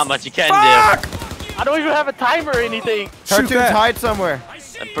 There's not much you can Fuck! I don't even have a timer or anything. Shoot CaRtOoNz, that. hide somewhere.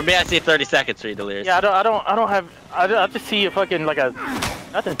 do. For me, I see 30 seconds for you, Delirious. Yeah, I don't have. I just see a fucking like a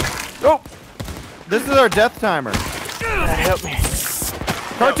nothing. Oh! This is our death timer. Help me.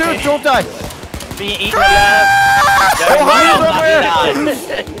 CaRtOoNz, don't die. Being eaten alive. Go hide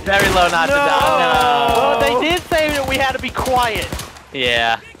somewhere. Very low not to die. Well, they did say that we had to be quiet. No.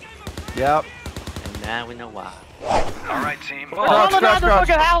 Yeah. Yep. And now we know why. All right, team. We're rolling crouch, out the crouch.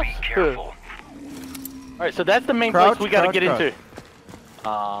 fucking house. Be careful. Alright, so that's the main Crouch, place we gotta crouch, get crouch. into.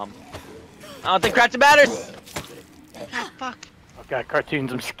 I don't think crouching matters. Oh god,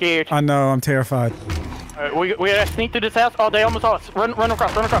 CaRtOoNz, I'm scared. I know, I'm terrified. Alright, we gotta sneak through this house. Oh, they almost saw us. Run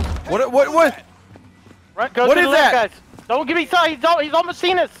across, run across. What? Right, go What to is the left, that? guys. Don't give me sight. He's almost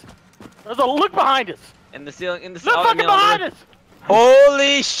seen us. There's a look behind us. In the ceiling, in the Look fucking behind us.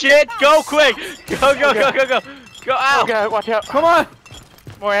 Holy shit! Go quick! Go, go, go, go, go! Go out! Oh god, watch out. Come on.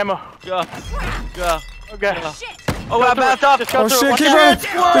 More ammo. Go, go. Oh god. Oh, I bounced off! Just go Oh through it. shit, Watch keep out. running!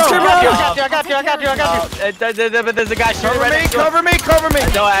 Just keep I running! got you, I got you, I got you, I got you. But there's a guy shooting Cover right me, next to us. cover me, cover me.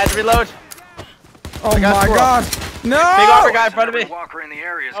 No, I had to reload. Oh got my Squirrel. god! Big armor No! guy in front of me. Every walker in the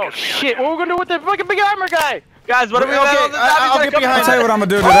area is Oh gonna be on shit, you. what are we gonna do with the fucking big armor guy? Guys, what are we Okay, doing? I'll get behind I'll tell you what I'm gonna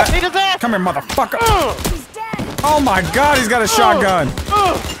do to Beat that. his ass! Come here, motherfucker! He's dead. Oh my god, he's got a shotgun!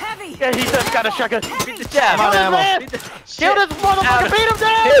 Heavy. Yeah, he just got a shotgun. Beat the jab. Come on, Kill ammo. his ass! Kill this motherfucker! Beat him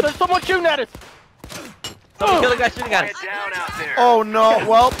down! There's someone shooting at us! Someone kill the guy shooting at us. Get down out there. Oh no.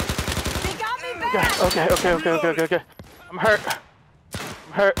 Well, They got me back. Okay. I'm hurt.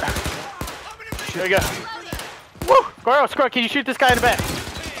 There we go. Woo! Squirrel, can you shoot this guy in the back?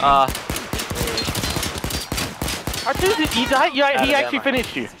 CaRtOoNz, he died? Yeah, he actually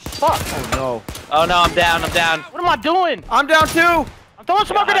finished you. Fuck. oh no. Oh no, I'm down, I'm down. What am I doing? I'm down too. I'm throwing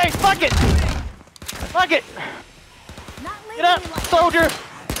smoke grenades. Fuck it. Fuck it. Not Get up, leaving me like soldier.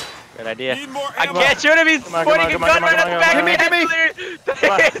 Good idea. I can't shoot him, he's on, pointing a come on, gun come on, right at come the on, back come of me.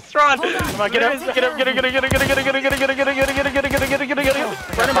 on, It's run. Come on, get up.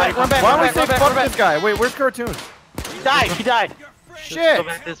 Run him back. Why don't we say fuck this guy? Wait, where's CaRtOoNz? He died. shit! Go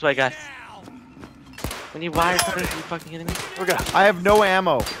back this way, guys. We need wires. Are you fucking kidding me? We're good. I have no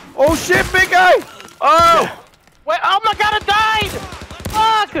ammo. Oh shit, big guy! Oh! Wait, oh my god, I died!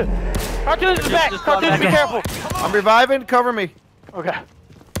 Fuck! CaRtOoNz is back. CaRtOoNz, be careful. I'm reviving. Cover me. Okay.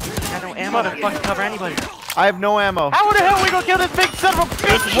 I got no ammo to fucking cover anybody. I have no ammo. How in the hell are we gonna kill this big son of a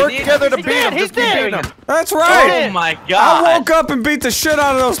bitch? Work together to beat him. He's Just keep beating dead. him. That's right. Oh my god. I woke up and beat the shit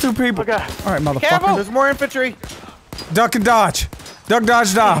out of those two people. Okay. All right, Careful. motherfucker. There's more infantry. Duck and dodge. Duck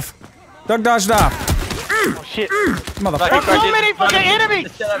dodged off. Duck dodged off. Oh shit. Motherfucker. There's so many fucking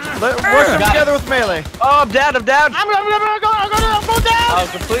enemies! Work them together with melee. Oh, I'm down. I'm down. I'm going down! I'm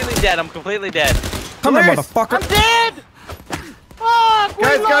completely dead. I'm completely dead. Come here, Delirious. motherfucker. I'm dead! Fuck!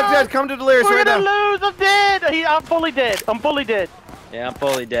 Guys, God, dead. Come to Delirious We're right gonna now. lose! I'm dead! I'm fully dead. I'm fully dead. Yeah, I'm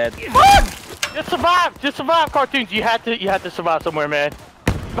fully dead. Fuck! Just survive! Just survive, CaRtOoNz. You had to survive somewhere, man.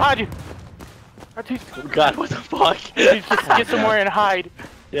 Behind you. CaRtOoNz. Oh god, what the fuck? Just get somewhere and hide.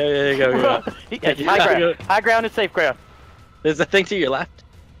 Yeah, go. High ground. High ground is safe ground. There's a thing to your left.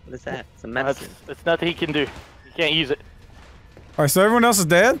 What is that? It's a medicine. That's nothing he can do. He can't use it. All right, so everyone else is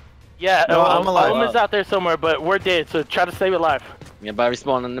dead? Yeah, No, I'm alive. Ohm is out there somewhere, but we're dead, so try to stay alive. Yeah, but I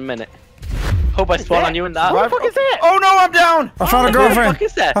respawn in a minute. Hope I spawn on you and die. What the fuck is that? Oh no, I'm down. I found a What the girlfriend. fuck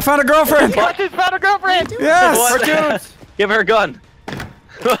is that? I found a girlfriend. CaRtOoNz found a girlfriend! Yes. What? CaRtOoNz. Give her a gun.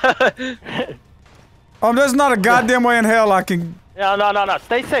 There's not a goddamn way in hell I can. No.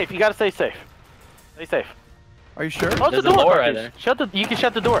 Stay safe. You gotta stay safe. Stay safe. Are you sure? Close There's the a door. door right CaRtOoNz. there. You can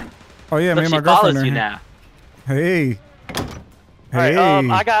shut the door. Oh yeah, me Look, and my she girlfriend follows are you here. now. Hey. Alright, Hey.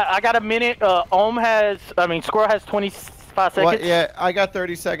 I got a minute. Squirrel has 25 seconds. What? Yeah, I got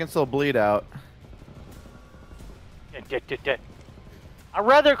 30 seconds till bleed out. Dead. I'd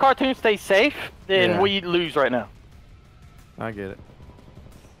rather CaRtOoNz stay safe than Yeah. we lose right now. I get it.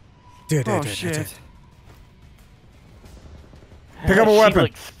 Dude, Oh shit. Pick up a She weapon.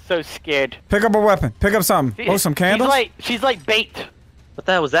 looks so scared. Pick up a weapon. Pick up something. Oh, some candles? She's like bait. What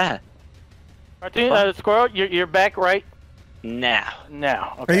the hell was that? CaRtOoNz, Squirrel, you're back right Now.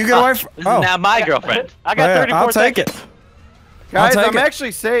 now. Are Okay. you get away from? This is now my girlfriend. I got Yeah, 34 I'll take seconds. it. Guys, take I'm it.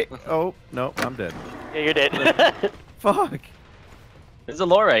 actually safe. Oh no, I'm dead. Yeah, you're dead. Fuck. There's a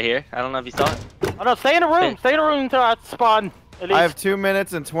lore right here. I don't know if you saw it. Oh no, stay in the room. Stay in the room until I spawn. At least. I have 2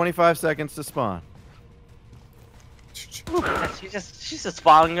 minutes and 25 seconds to spawn. She's just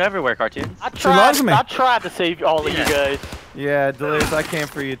following you everywhere, CaRtOoNz. loves me. I tried to save all of you guys. Yeah, Delirious, I came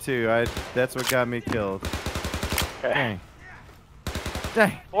for you too. That's what got me killed. Okay.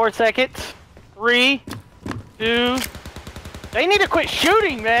 Dang. 4 seconds. 3, 2. They need to quit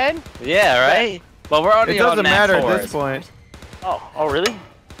shooting, man. Yeah, right? Well, we're already It doesn't on max matter at swords. this point. Oh, really?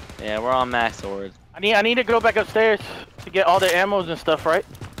 Yeah, we're on max swords. I need to go back upstairs to get all the ammos and stuff, right?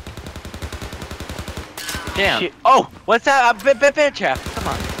 Damn. Shit. Oh, what's that? Bear trap. Come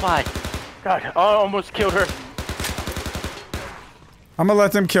on, fly. God, I almost killed her. I'm gonna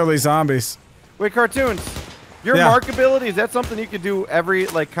let them kill these zombies. Wait, CaRtOoNz. Your Yeah. mark ability, is that something you could do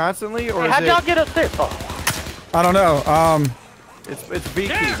constantly, or Hey, is how'd y'all it? get upstairs? Oh, I don't know. It's V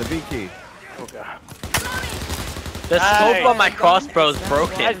key, the V key. God. The scope on my crossbow's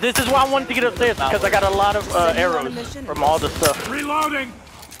broken. Guys, this is why I wanted to get upstairs, because I got a lot of arrows from all the stuff. Reloading!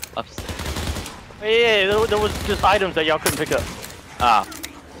 Upstairs. Yeah, there was just items that y'all couldn't pick up. Ah.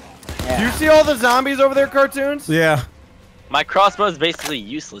 Do you see all the zombies over there, CaRtOoNz? Yeah. My crossbow is basically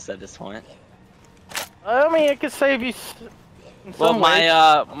useless at this point. I mean, it could save you in Well, some my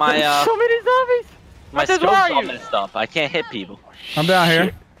ways. So many zombies! my Marcus, scope's where are all you? messed up. I can't hit people. I'm down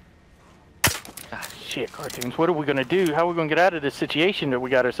here. Ah, shit, CaRtOoNz, what are we gonna do? How are we gonna get out of this situation that we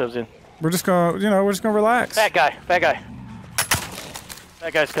got ourselves in? We're just gonna, we're just gonna relax. Fat guy. That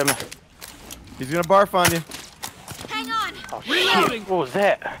guy's coming. He's gonna barf on you. Hang on. Oh, shit, what was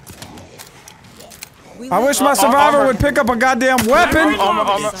that? I wish my survivor would pick up a goddamn weapon.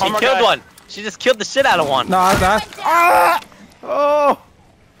 She killed one. She just killed the shit out of one. No, Oh!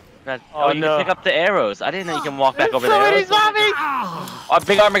 Oh, you no. can pick up the arrows. I didn't know you can walk back over So many there. zombies! Oh,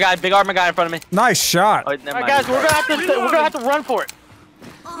 big armor guy in front of me. nice shot. Oh, never Alright, mind. guys, we're gonna have to run for it.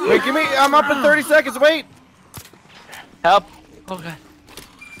 Wait, give me. I'm up in 30 seconds. Wait. Help. Oh god.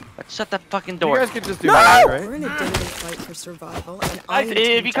 Shut that fucking You door. guys could just do that, We're right? in a daily fight for survival, and Guys,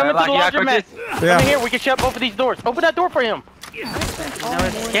 if you come into the Lock you out, laundromat, Yeah. come in here, we can shut both of these doors. Open that door for him. No,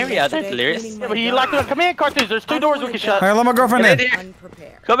 it's scary out there, Delirious. Yeah, but you locked it up. Come in, CaRtOoNz. There's 2 doors we can shut. Hey, let my girlfriend Get in. in here.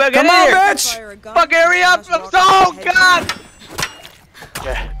 unprepared. Come back in Come on, here. bitch. Fuck, hurry up. I'm so god.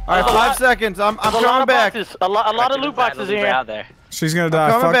 All right, 5 seconds. I'm There's a lot coming of back. boxes. A lot of loot boxes in here. out there. She's gonna die.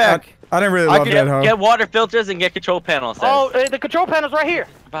 coming Fuck. back. I didn't really I love can- that hoe. Get water filters and get control panels. Oh, the control panel's right here.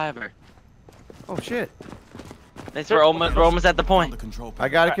 Survivor. Oh shit. We're almost at the point. I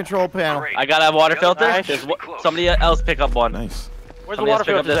got a control panel. I got a water filter. Nice. Somebody else pick up one. Nice. Where's the Somebody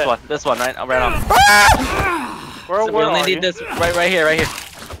water else pick up filter? this one. Right on. Where So we only need this right here.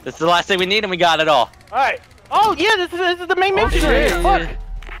 This is the last thing we need, and we got it all. Alright. Oh, yeah, this is the main mission. shit. Fuck.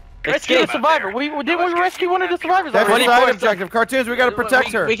 Rescue Escape. the survivor. Didn't we rescue one of the survivors That's the already? side objective. CaRtOoNz, we gotta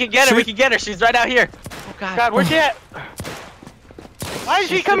protect her. We can get her. We can get her. She's right out here. Oh God, where's she at? Why is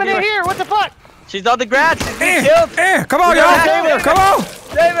she coming in here? What the fuck? She's on the ground. She's being killed. Come on, y'all. Save her. Come on.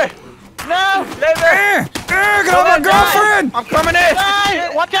 Save her. No! Save her. Get off my girlfriend. I'm coming in.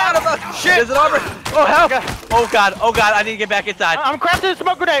 Die! Watch out! Shit. There's an armor. Oh, help. Oh, God. I need to get back inside. I'm crafting a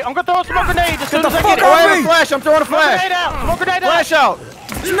smoke grenade. I'm gonna throw a smoke grenade as soon as I fuck get it. Oh, I off have me. a flash. I'm throwing a Smoke grenade flash. out! Smoke grenade out! Flash out.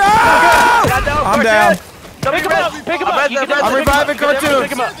 No. I'm down. Pick him up! Pick him up! You can I'm pick him reviving up. CaRtOoNz.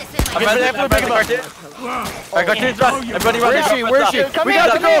 Pick him up. I'm ready to pick him up. Alright, CaRtOoNz, run. Everybody run. Where is she? Where is she? Come We in,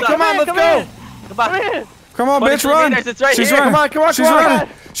 got to come in, go. Come on, let's come go. in. Come on. Come in. Come on, bitch, 23 run. meters, it's right She's here. running. Come on, She's come on. running.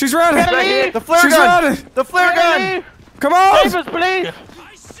 She's running. Right here. The flare She's gun. running. The flare gun. Come on. Save us, please!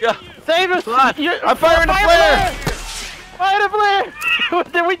 Yeah. Save us! Come on. I'm firing the flare. Fire the flare!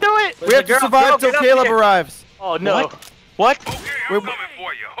 Did we do it? We have to survive till Caleb arrives. Oh no! What? I'm coming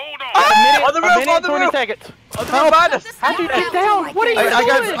for you. Hold on. On the A roof, minute on and the 20 roof. seconds. Behind us. How'd you get down? What are you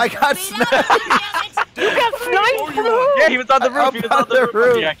doing? I got sniped. You got sniped from who? Yeah, he was on the roof. He was on the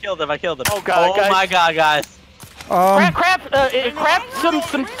roof. Yeah, I killed him. Oh god, Oh guys. my God, guys. Craft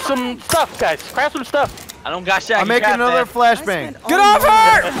some stuff, guys. Craft some stuff. I don't got shit. I'm making another flashbang. Get off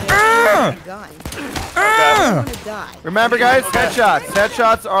her. I'm gonna die. Remember, guys, headshots.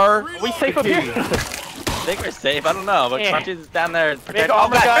 Headshots are. We safe up here? I think we're safe. I don't know, but Yeah. CaRtOoNz is down there. Big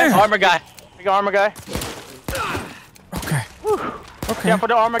armor guy. Armor guy. Big armor guy. Okay. Okay. Yeah, for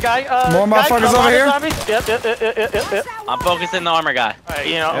the armor guy. More guys, motherfuckers come over on, here? zombies. Yep. I'm focusing the armor guy. Alright,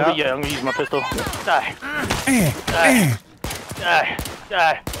 you know, I'm gonna use my pistol. Die.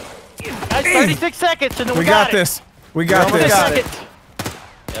 Die. Guys, 36 seconds and then We got this. We got almost this. got it.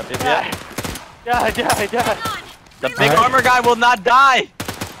 Yep. Die. The big armor guy will not die.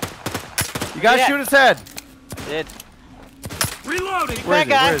 You gotta shoot his head. Did. Where is he? That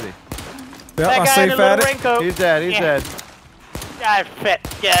guy. Where is he? Yep, That I guy in safe the at little it. raincoat. He's dead. He's Yeah. dead. Die, fat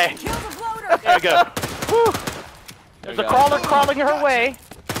guy. Kill the floater. There we go. Whew. There's a crawler crawling her way.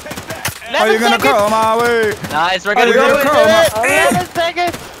 Are you gonna crawl my way? Nice. We're Are gonna you do gonna it. crawl my 11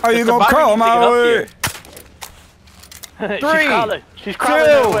 seconds. Are you The gonna survivor crawl needs to my get up way? here. She's crawling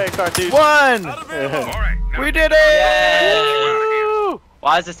her way, CaRtOoNz. 1. All right. Now We did it. Woo!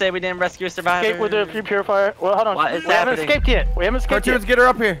 Why does it say we didn't rescue a survivor? Escape with the purifier. Well, hold on. What is We haven't happening? escaped yet. CaRtOoNz, get her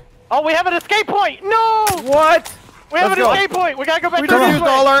up here. Oh, we have an escape point. No! What? We have Let's an go. escape point. We gotta go back We to just this used way.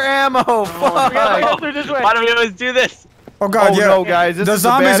 all our ammo. We gotta go Fuck. through this way. Why do we always do this? Oh god, Oh, yeah. no, guys, this the is a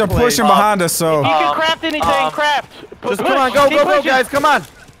zombies bad are place. pushing behind us, so. You can craft anything. Craft. Just come on, go, Keep go, go, pushing. guys. Come on.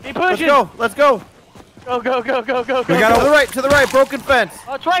 Keep Let's pushing. go. Let's go. Go. We gotta- To the right. Broken fence.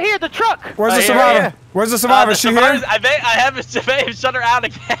 Oh, it's right here. The truck. Where's the Right here, survivor? yeah. Where's the survivor? The She survivors- here? I have shut her out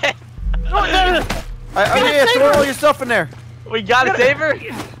again. Oh, no. Yeah, save throw her. all your stuff in there. We gotta save her.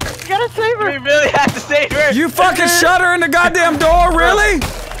 You gotta save We her. really have to save her. You fucking shut her in the goddamn door, really?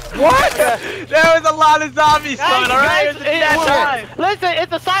 What? There was a lot of zombies coming, alright? It was a bad time. Listen,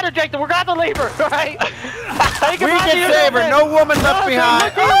 it's a side objective. We're gonna leave her, alright? We can save her. No woman left behind.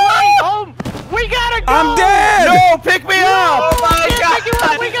 Look to your right. Oh, we gotta go. I'm dead! No, pick me up. Oh my We can't pick you up.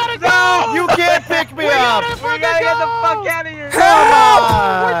 God. We gotta go. No. You can't pick me We up. gotta We fucking gotta get the go. fuck out of here.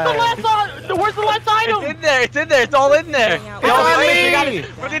 Where's the last item? It's in there. It's all in there. It's All on the players,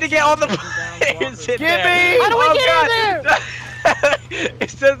 me. we need to get all the players in Get there. me. How do we get in there? It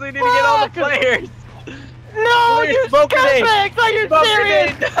says we need to get all the Fuck. players. No, Where's you smoke grenade? scumbags! Are you Smoke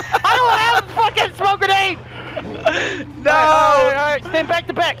serious? grenade. I don't have a fucking smoke grenade! No. Alright, stand back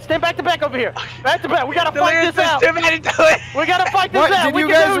to back. Stand back to back over here. Back to back. We gotta fight Delirious, this out. there's too many to it. We gotta fight this What? out. Did We you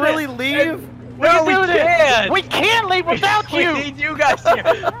can guys do really this. leave? We No, can we do this. can't. We can't leave without We you. need you guys here.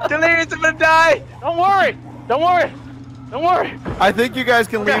 Delirious, I'm gonna die. Don't worry. Don't worry. Don't worry. I think you guys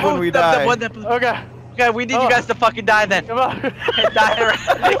can leave when we die. Okay. Okay, we need you guys to fucking die then. Come on. Die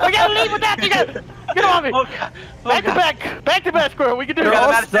We gotta leave without you guys. Get on me. Oh god. Oh, Back to god. back. Back to back, Squirrel. We can do They're this.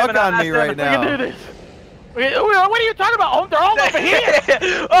 all out of stuck stamina, on I'm me out of right stamina. We can do now. this. What are you talking about? Oh, they're all over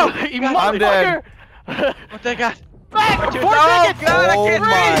here. Oh, You I'm dead. motherfucker. oh thank god. Back. 4 Oh seconds. god, I Oh can't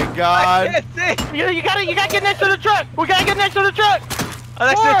my breathe. God. I can't see. You gotta get next to the truck. We gotta get next to the truck. Oh,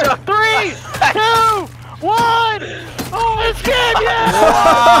 next to the 4, truck. 3, 2, 1. Oh, escape! Yeah!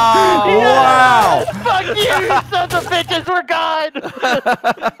 Wow! Fuck you, sons of bitches. We're gone.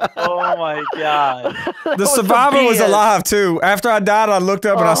 Oh my my god. The survivor was alive too. After I died, I looked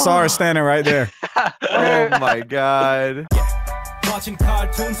up and I saw her standing right there. Oh my god. Watching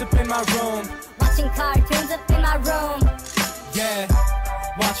cartoons up in my room. Watching cartoons up in my room. Yeah.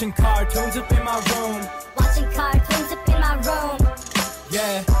 Watching cartoons up in my room. Watching cartoons up in my room.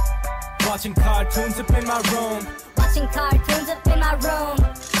 Yeah. Watching cartoons up in my room. Watching cartoons up in my room.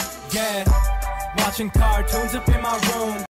 Yeah. Watching cartoons up in my room.